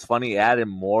perfect. It's funny. It added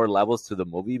more levels to the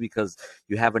movie because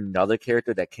you have another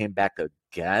character that came back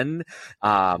again.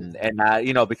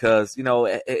 Because,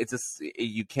 it's just,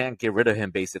 you can't get rid of him,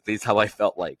 basically, is how I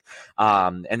felt like.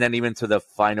 And then even to the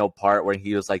final part where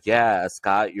he was like, yeah,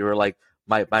 Scott, you were like,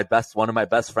 one of my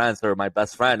best friends, or my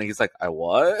best friend. And he's like, I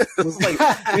what? It was like,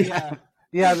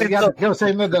 he was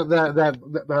saying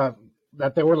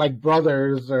that they were like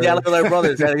brothers. Yeah, like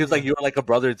brothers. Yeah, he was like, you were like a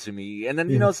brother to me. And then,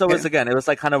 it was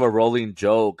like kind of a rolling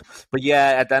joke. But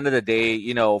yeah, at the end of the day,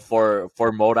 for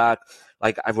MODOK,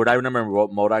 like what I remember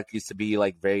MODOK used to be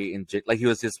like like he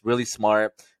was just really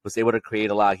smart, was able to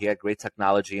create a lot. He had great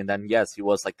technology, and then yes, he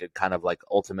was like a kind of like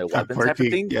ultimate weapon type of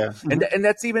thing. Yeah. And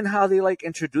that's even how they like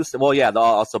introduced him. Well, yeah,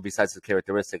 also besides the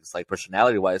characteristics, like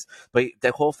personality wise, but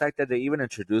the whole fact that they even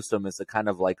introduced him as a kind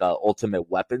of like a ultimate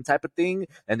weapon type of thing,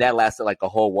 and that lasted like a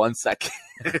whole 1 second.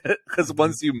 Because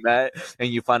once you met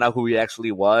and you found out who he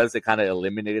actually was, it kind of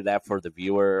eliminated that for the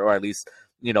viewer, or at least,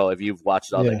 if you've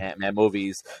watched other Ant-Man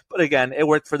movies. But again, it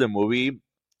worked for the movie.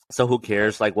 So who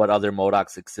cares, like, what other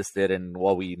MODOKs existed and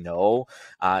what we know?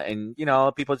 And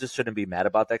people just shouldn't be mad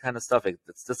about that kind of stuff.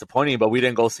 It's disappointing, but we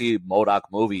didn't go see MODOK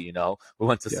movie, We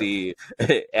went to see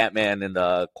Ant-Man in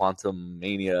the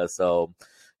Quantumania. So,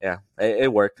 yeah,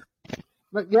 it worked.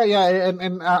 But yeah,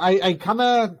 and I kind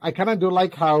of do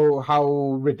like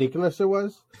how ridiculous it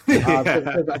was. I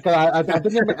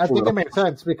think it makes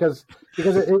sense because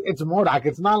it's MODOK.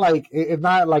 It's not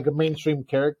like a mainstream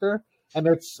character, and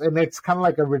it's kind of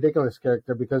like a ridiculous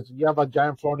character because you have a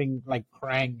giant floating like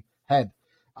Krang head,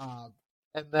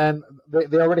 and then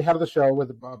they already have the show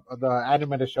with the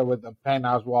animated show with Penn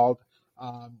Oswald.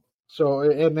 Not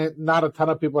a ton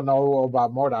of people know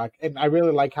about MODOK, and I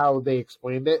really like how they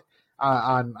explained it.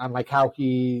 On like how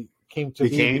he came to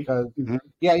be because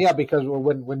because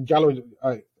when Yellow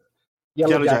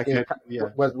Jacket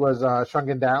was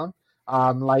shrunken down,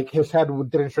 like his head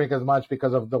didn't shrink as much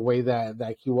because of the way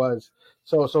that he was.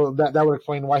 So that would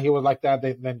explain why he was like that.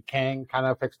 Then Kang kind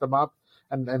of fixed him up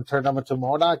and turned him into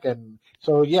MODOK, and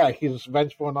so he's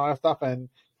vengeful and all that stuff, and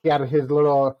he had his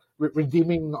little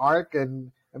redeeming arc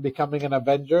and becoming an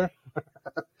Avenger.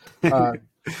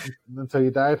 Until you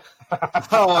died.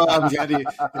 I'm glad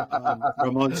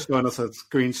Ramon's showing us a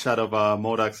screenshot of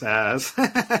MODOK's ass.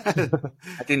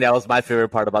 I think that was my favorite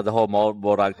part about the whole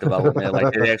MODOK development.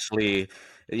 Like, it actually,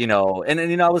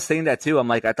 I was saying that too. I'm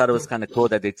like, I thought it was kind of cool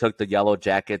that they took the Yellow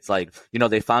Jackets, like,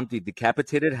 they found the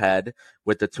decapitated head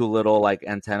with the two little like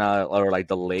antenna or like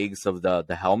the legs of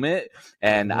the helmet.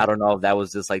 And I don't know if that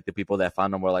was just like the people that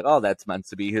found him were like, oh, that's meant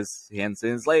to be his hands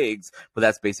and his legs. But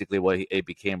that's basically what it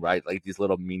became, right? Like these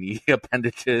little mini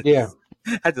appendages. Yeah.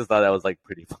 I just thought that was like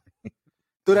pretty funny.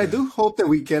 Dude, I do hope that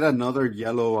we get another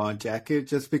Yellow Jacket,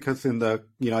 just because in the,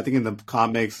 I think in the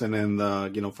comics and in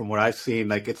the, from what I've seen,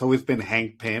 like it's always been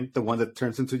Hank Pym, the one that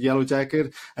turns into Yellow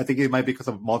Jacket. I think it might be because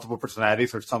of multiple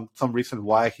personalities or some reason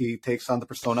why he takes on the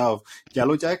persona of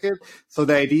Yellow Jacket. So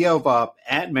the idea of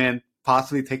Ant-Man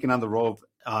possibly taking on the role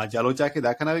of Yellow Jacket,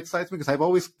 that kind of excites me because I've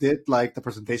always did like the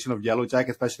presentation of Yellow Jacket,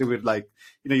 especially with like,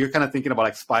 you're kind of thinking about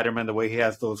like Spider-Man, the way he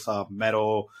has those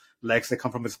metal legs that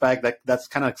come from his back. That's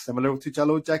kind of similar to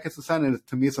Yellow Jacket's design, and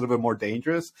to me it's a little bit more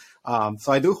dangerous.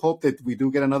 So I do hope that we do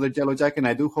get another Yellow Jacket, and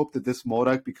I do hope that this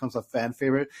MODOK becomes a fan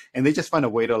favorite, and they just find a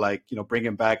way to like, bring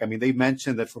him back. I mean, they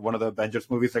mentioned that for one of the Avengers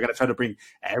movies, they're going to try to bring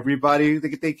everybody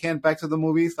that they can back to the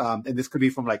movies. And this could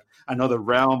be from like another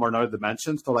realm or another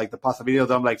dimension. So like the possibility of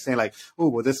them like saying like, oh,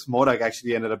 well, this MODOK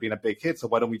actually ended up being a big hit, so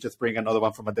why don't we just bring another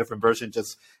one from a different version,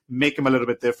 just make him a little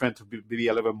bit different to be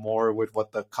a little bit more with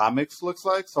what the comics looks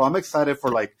like. So I'm excited for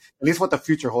like at least what the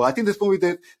future holds. I think this movie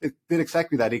did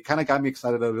exactly that. It kind of got me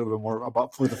excited a little bit more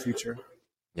about for the future.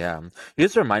 Yeah, you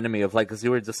just reminded me of like, because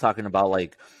you were just talking about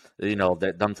like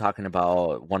that them talking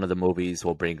about one of the movies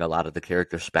will bring a lot of the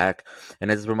characters back. And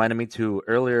it's reminded me too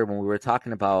earlier when we were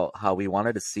talking about how we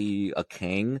wanted to see a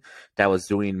King that was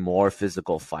doing more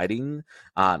physical fighting,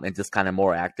 and just kind of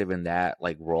more active in that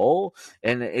like role.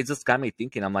 And it just got me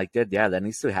thinking. I'm like, yeah, that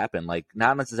needs to happen. Like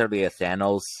not necessarily a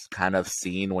Thanos kind of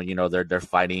scene when they're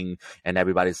fighting and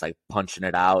everybody's like punching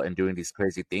it out and doing these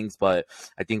crazy things. But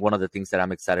I think one of the things that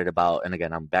I'm excited about, and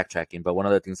again I'm backtracking, but one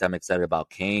of the things I'm excited about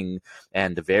King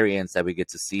and the variants that we get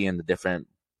to see in the different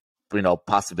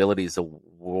possibilities of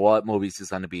what movies is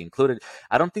going to be included.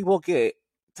 I don't think we'll get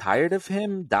tired of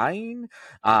him dying,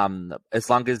 as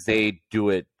long as they do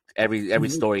it. Every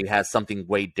story has something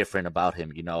way different about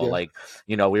him, like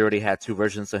we already had two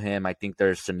versions of him. I think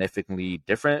they're significantly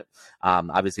different.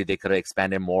 Obviously they could have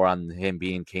expanded more on him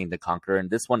being King the Conqueror. In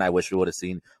this one I wish we would have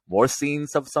seen more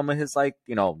scenes of some of his, like,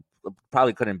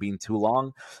 probably couldn't be too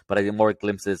long, but I did more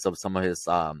glimpses of some of his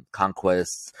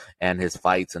conquests and his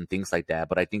fights and things like that.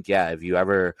 But I think, if you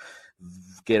ever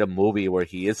get a movie where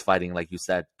he is fighting, like you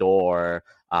said, Thor,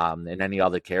 and any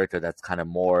other character that's kind of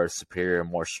more superior,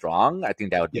 more strong, I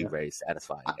think that would be very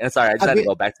satifying. And sorry, I just had to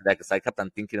go back to that because I kept on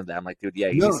thinking of that. I'm like, dude, he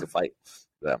needs to fight.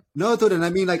 Yeah. No, dude, and I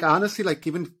mean, like, honestly, like,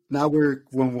 even now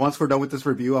once we're done with this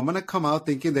review, I'm gonna come out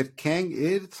thinking that Kang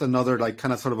is another, like,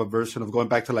 kind of sort of a version of going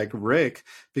back to, like, Rick,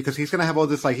 because he's gonna have all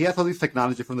this, like, he has all this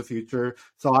technology from the future,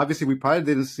 so obviously we probably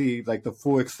didn't see, like, the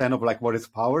full extent of, like, what his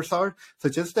powers are, so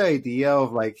just the idea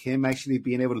of, like, him actually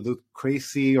being able to do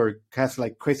crazy or cast,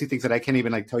 like, crazy things that I can't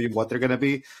even, like, tell you what they're gonna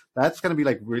be, that's gonna be,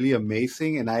 like, really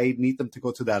amazing, and I need them to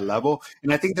go to that level,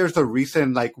 and I think there's a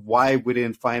reason, like, why we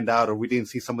didn't find out or we didn't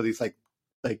see some of these, like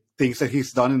things that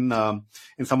he's done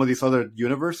in some of these other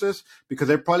universes, because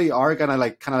they probably are gonna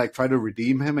like kind of like try to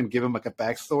redeem him and give him like a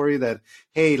backstory that,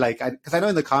 hey, like, because I know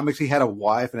in the comics he had a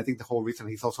wife, and I think the whole reason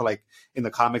he's also like in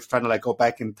the comics trying to like go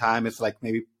back in time is like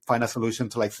maybe find a solution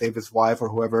to like save his wife or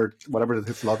whatever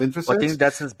his love interest is. I think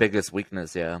that's his biggest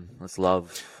weakness. Yeah, it's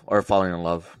love or falling in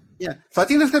love. Yeah, so I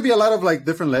think there's gonna be a lot of like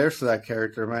different layers to that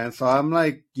character, man. So I'm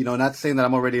like, not saying that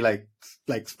I'm already like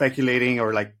speculating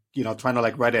or like, trying to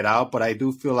like write it out, but I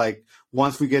do feel like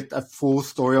once we get a full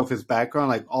story of his background,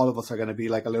 like all of us are gonna be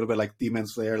like a little bit like Demon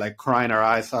Slayer, like crying our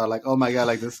eyes out, like, oh my god,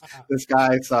 like this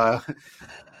guy's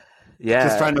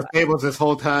just trying to save us this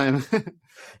whole time.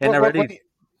 And already.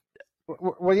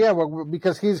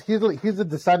 Because he's a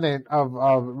descendant of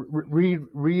Reed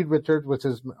Richards, which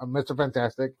is Mr.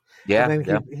 Fantastic. Yeah, and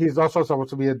then he's also supposed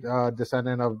to be a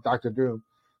descendant of Doctor Doom.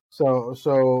 So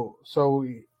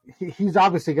he's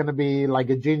obviously going to be like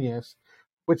a genius,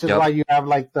 which is why you have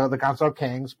like the Council of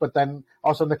Kings, but then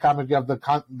also in the comic you have the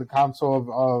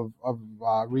Council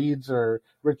of Reeds or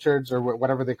Richards or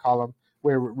whatever they call them,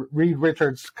 where Reed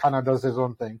Richards kind of does his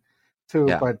own thing too,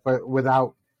 but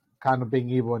without kind of being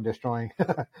evil and destroying.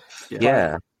 But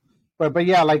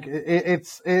yeah, like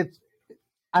it's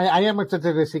I am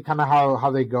excited to see kind of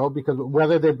how they go, because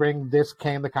whether they bring this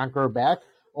Kang the Conqueror back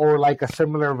or like a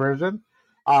similar version,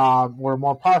 or a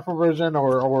more powerful version,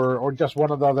 or just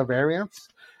one of the other variants.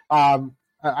 I'm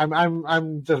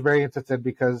just very interested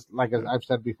because, like I've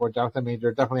said before, Jonathan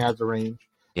Major definitely has the range.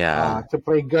 To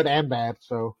play good and bad.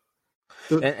 So.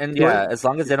 And as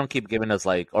long as they don't keep giving us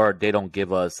like, or they don't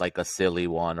give us like a silly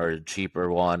one or a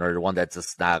cheaper one or one that's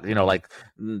just not, like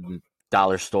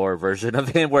dollar store version of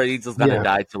him where he's just gonna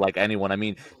die to like anyone. I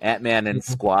mean, Ant-Man and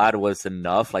Squad was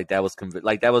enough. Like that was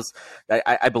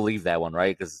I believe that one,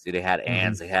 right? Because they had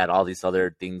ants, they had all these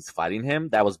other things fighting him.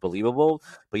 That was believable.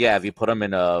 But yeah, if you put him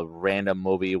in a random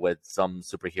movie with some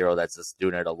superhero that's just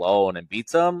doing it alone and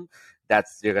beats him,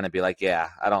 you're gonna be like, I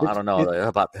don't know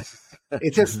about this.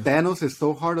 It's just Thanos is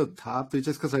so hard to top. It's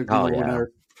just because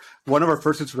one of our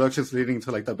first introductions leading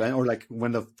to like or like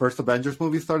when the first Avengers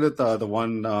movie started, the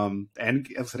one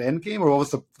Endgame, or what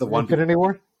was the one Infinity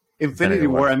War? Infinity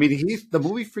War. I mean, the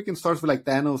movie freaking starts with like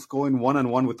Thanos going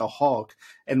one-on-one with the Hulk,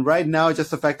 and right now,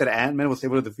 just the fact that Ant-Man was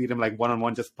able to defeat him like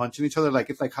one-on-one, just punching each other, like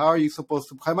it's like how am I supposed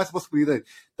to believe that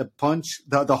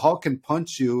the Hulk can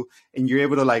punch you and you're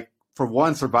able to like, for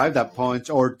one, survive that punch,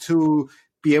 or two,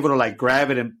 be able to like grab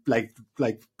it and like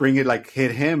bring it, like hit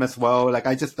him as well. Like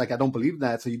I don't believe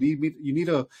that. So you need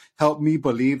to help me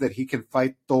believe that he can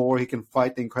fight Thor, he can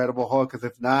fight the Incredible Hulk. Because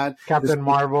if not, Captain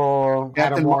Marvel,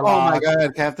 Captain Marvel. Oh my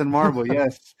god, Captain Marvel.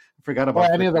 Yes, I forgot about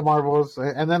any of the Marvels,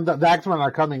 and then the X-Men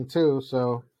are coming too.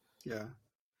 So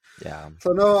Yeah.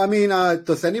 So no, I mean,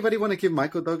 does anybody want to give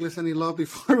Michael Douglas any love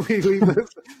before we leave this?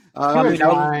 I mean,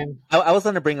 I was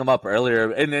going to bring him up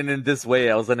earlier, and in this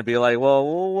way, I was going to be like,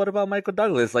 well, what about Michael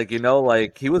Douglas? Like,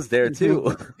 like he was there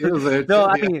too. He was there No,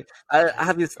 too, I yeah. mean,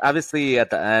 obviously at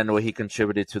the end, what he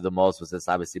contributed to the most was this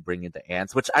obviously bringing the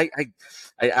ants, which I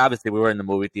obviously we were in the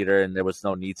movie theater and there was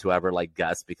no need to ever like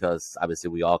guess because obviously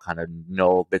we all kind of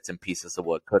know bits and pieces of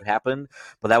what could happen.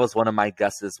 But that was one of my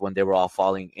guesses when they were all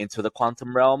falling into the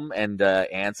quantum realm and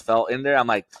ants fell in there. I'm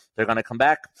like, they're gonna come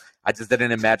back. I just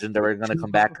didn't imagine they were going to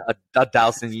come back a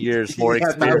 1,000 years more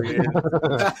experience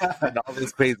and all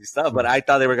this crazy stuff. But I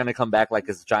thought they were going to come back like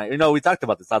as giant. We talked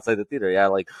about this outside the theater. Yeah,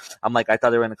 like I thought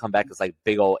they were going to come back as like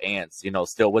big old ants.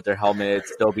 Still with their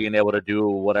helmets, still being able to do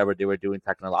whatever they were doing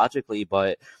technologically.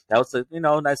 But that was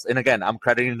nice. And again, I'm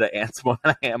crediting the ants more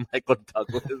than I am Michael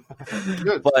Douglas.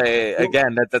 But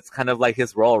again, that's kind of like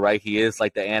his role, right? He is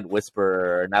like the ant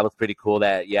whisperer, and that was pretty cool.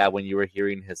 That when you were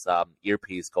hearing his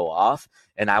earpiece go off.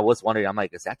 And I was wondering, I'm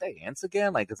like, is that the ants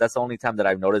again? Like, because that's the only time that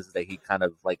I've noticed that he kind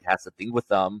of like has a thing with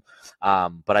them.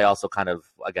 But I also kind of,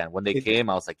 again, when they came,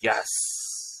 I was like, yes.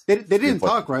 They didn't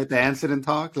talk, right? The ants didn't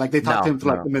talk. Like they talked to him to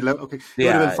like the middle. Okay, it would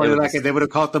have been funny. Like they would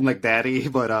have called them like daddy,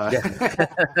 but yeah.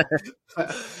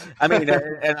 I mean,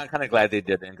 and I'm kind of glad they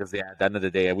didn't because at the end of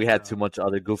the day, we had too much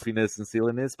other goofiness and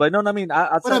silliness. But no, I mean,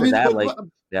 outside of that,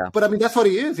 But I mean, that's what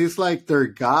he is. He's like their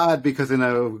god because in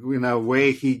a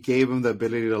way he gave them the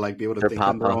ability to like be able to think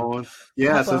on their own.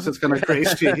 Yeah, so it's just kind of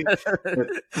crazy.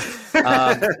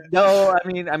 No,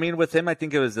 I mean, with him, I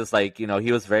think it was just like he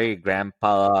was very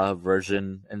grandpa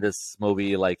version in this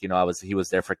movie. Like he was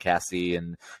there for Cassie,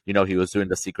 and he was doing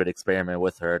the secret experiment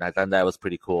with her, and I thought that was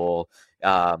pretty cool.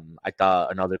 I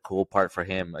thought another cool part for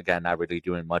him, again, not really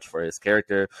doing much for his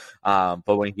character, but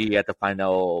when he at the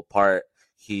final part,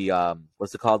 he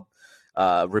what's it called?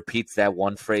 Repeats that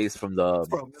one phrase from the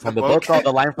book,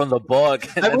 the line from the book.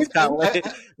 I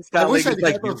wish I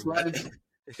had those lines.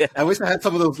 Yeah. I wish I had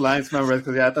some of those lines memorized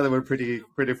because I thought they were pretty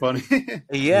funny.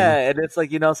 Yeah, and it's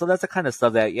like so that's the kind of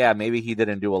stuff that maybe he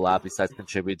didn't do a lot besides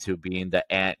contribute to being the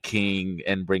ant king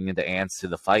and bringing the ants to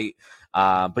the fight.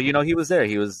 But he was there.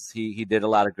 He did a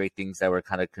lot of great things that were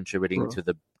kind of contributing to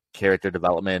the character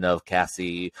development of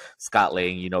Cassie, Scott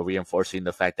Lang, reinforcing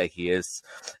the fact that he is,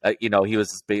 he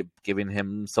was giving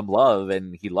him some love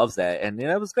and he loves that. And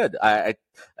it was good. I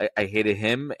hated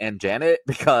him and Janet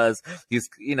because he's,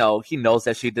 he knows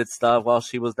that she did stuff while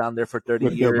she was down there for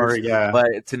 30 years. Murray, yeah.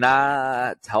 But to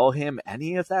not tell him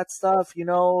any of that stuff,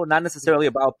 not necessarily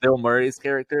about Bill Murray's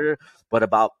character, but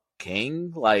about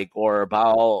King, or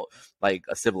about a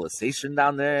civilization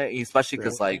down there, especially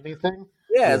because anything?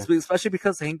 Yeah, especially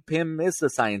because Hank Pym is a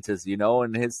scientist,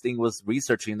 and his thing was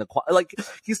researching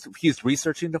he's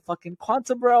researching the fucking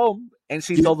quantum realm, and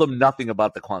she told him nothing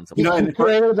about the quantum realm. And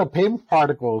created the Pym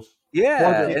particles.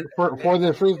 Yeah, for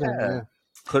this reason.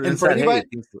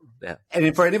 Yeah.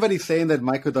 And for anybody saying that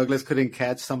Michael Douglas couldn't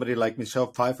catch somebody like Michelle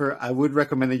Pfeiffer, I would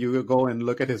recommend that you go and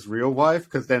look at his real wife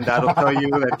because then that'll tell you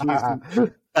that he's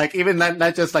like even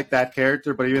not just like that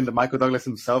character, but even the Michael Douglas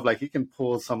himself, like he can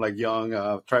pull some like young,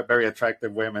 very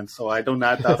attractive women. So I do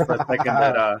not doubt for a second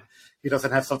that he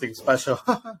doesn't have something special.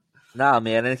 Nah,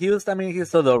 man, and he's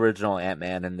still the original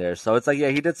Ant-Man in there, so it's like,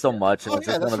 he did so much, and it's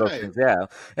just one of those things,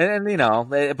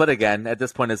 and but again, at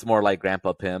this point, it's more like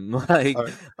Grandpa Pym, But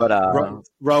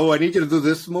Raul, I need you to do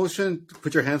this motion,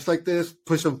 put your hands like this,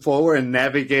 push them forward, and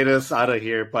navigate us out of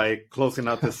here by closing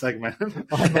out this segment.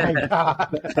 Oh my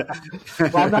god!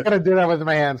 Well, I'm not going to do that with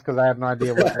my hands because I have no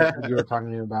idea what you were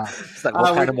talking about. It's like,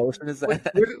 what kind of motion is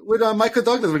that? With Michael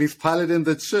Douglas when he's piloting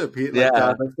the ship,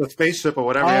 the spaceship or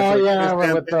whatever. Oh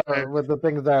yeah, with the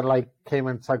things that came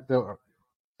and sucked him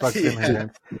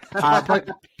in. But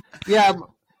yeah,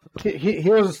 he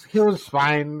was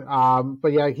fine.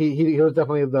 But yeah, he was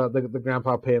definitely the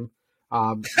Grandpa Pym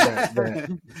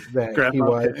that Grandpa he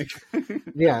was.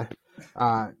 Yeah.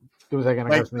 Give me a second.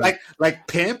 Like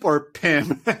pimp or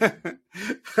Pym?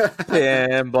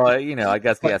 Pym, but I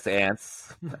guess he has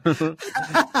ants.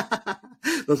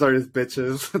 Those are his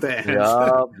bitches. The ants.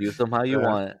 Yup, use them how you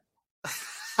want.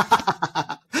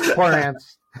 Poor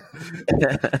ants.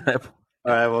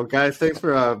 All right, well, guys, thanks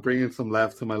for bringing some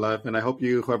laughs to my life, and I hope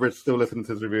whoever's still listening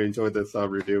to this review, enjoyed this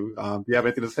review. If you have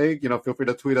anything to say, feel free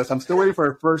to tweet us. I'm still waiting for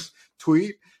our first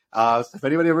tweet. If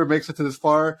anybody ever makes it to this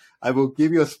far, I will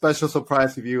give you a special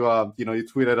surprise if you, you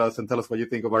tweet at us and tell us what you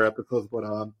think of our episodes. But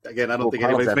again, I don't think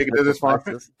anybody's making it this far.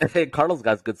 Hey, Carlos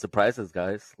got good surprises,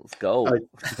 guys. Let's go.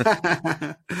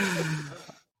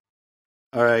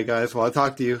 All right, guys. Well, I'll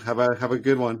talk to you. Have a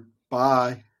good one.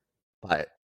 Bye. Bye.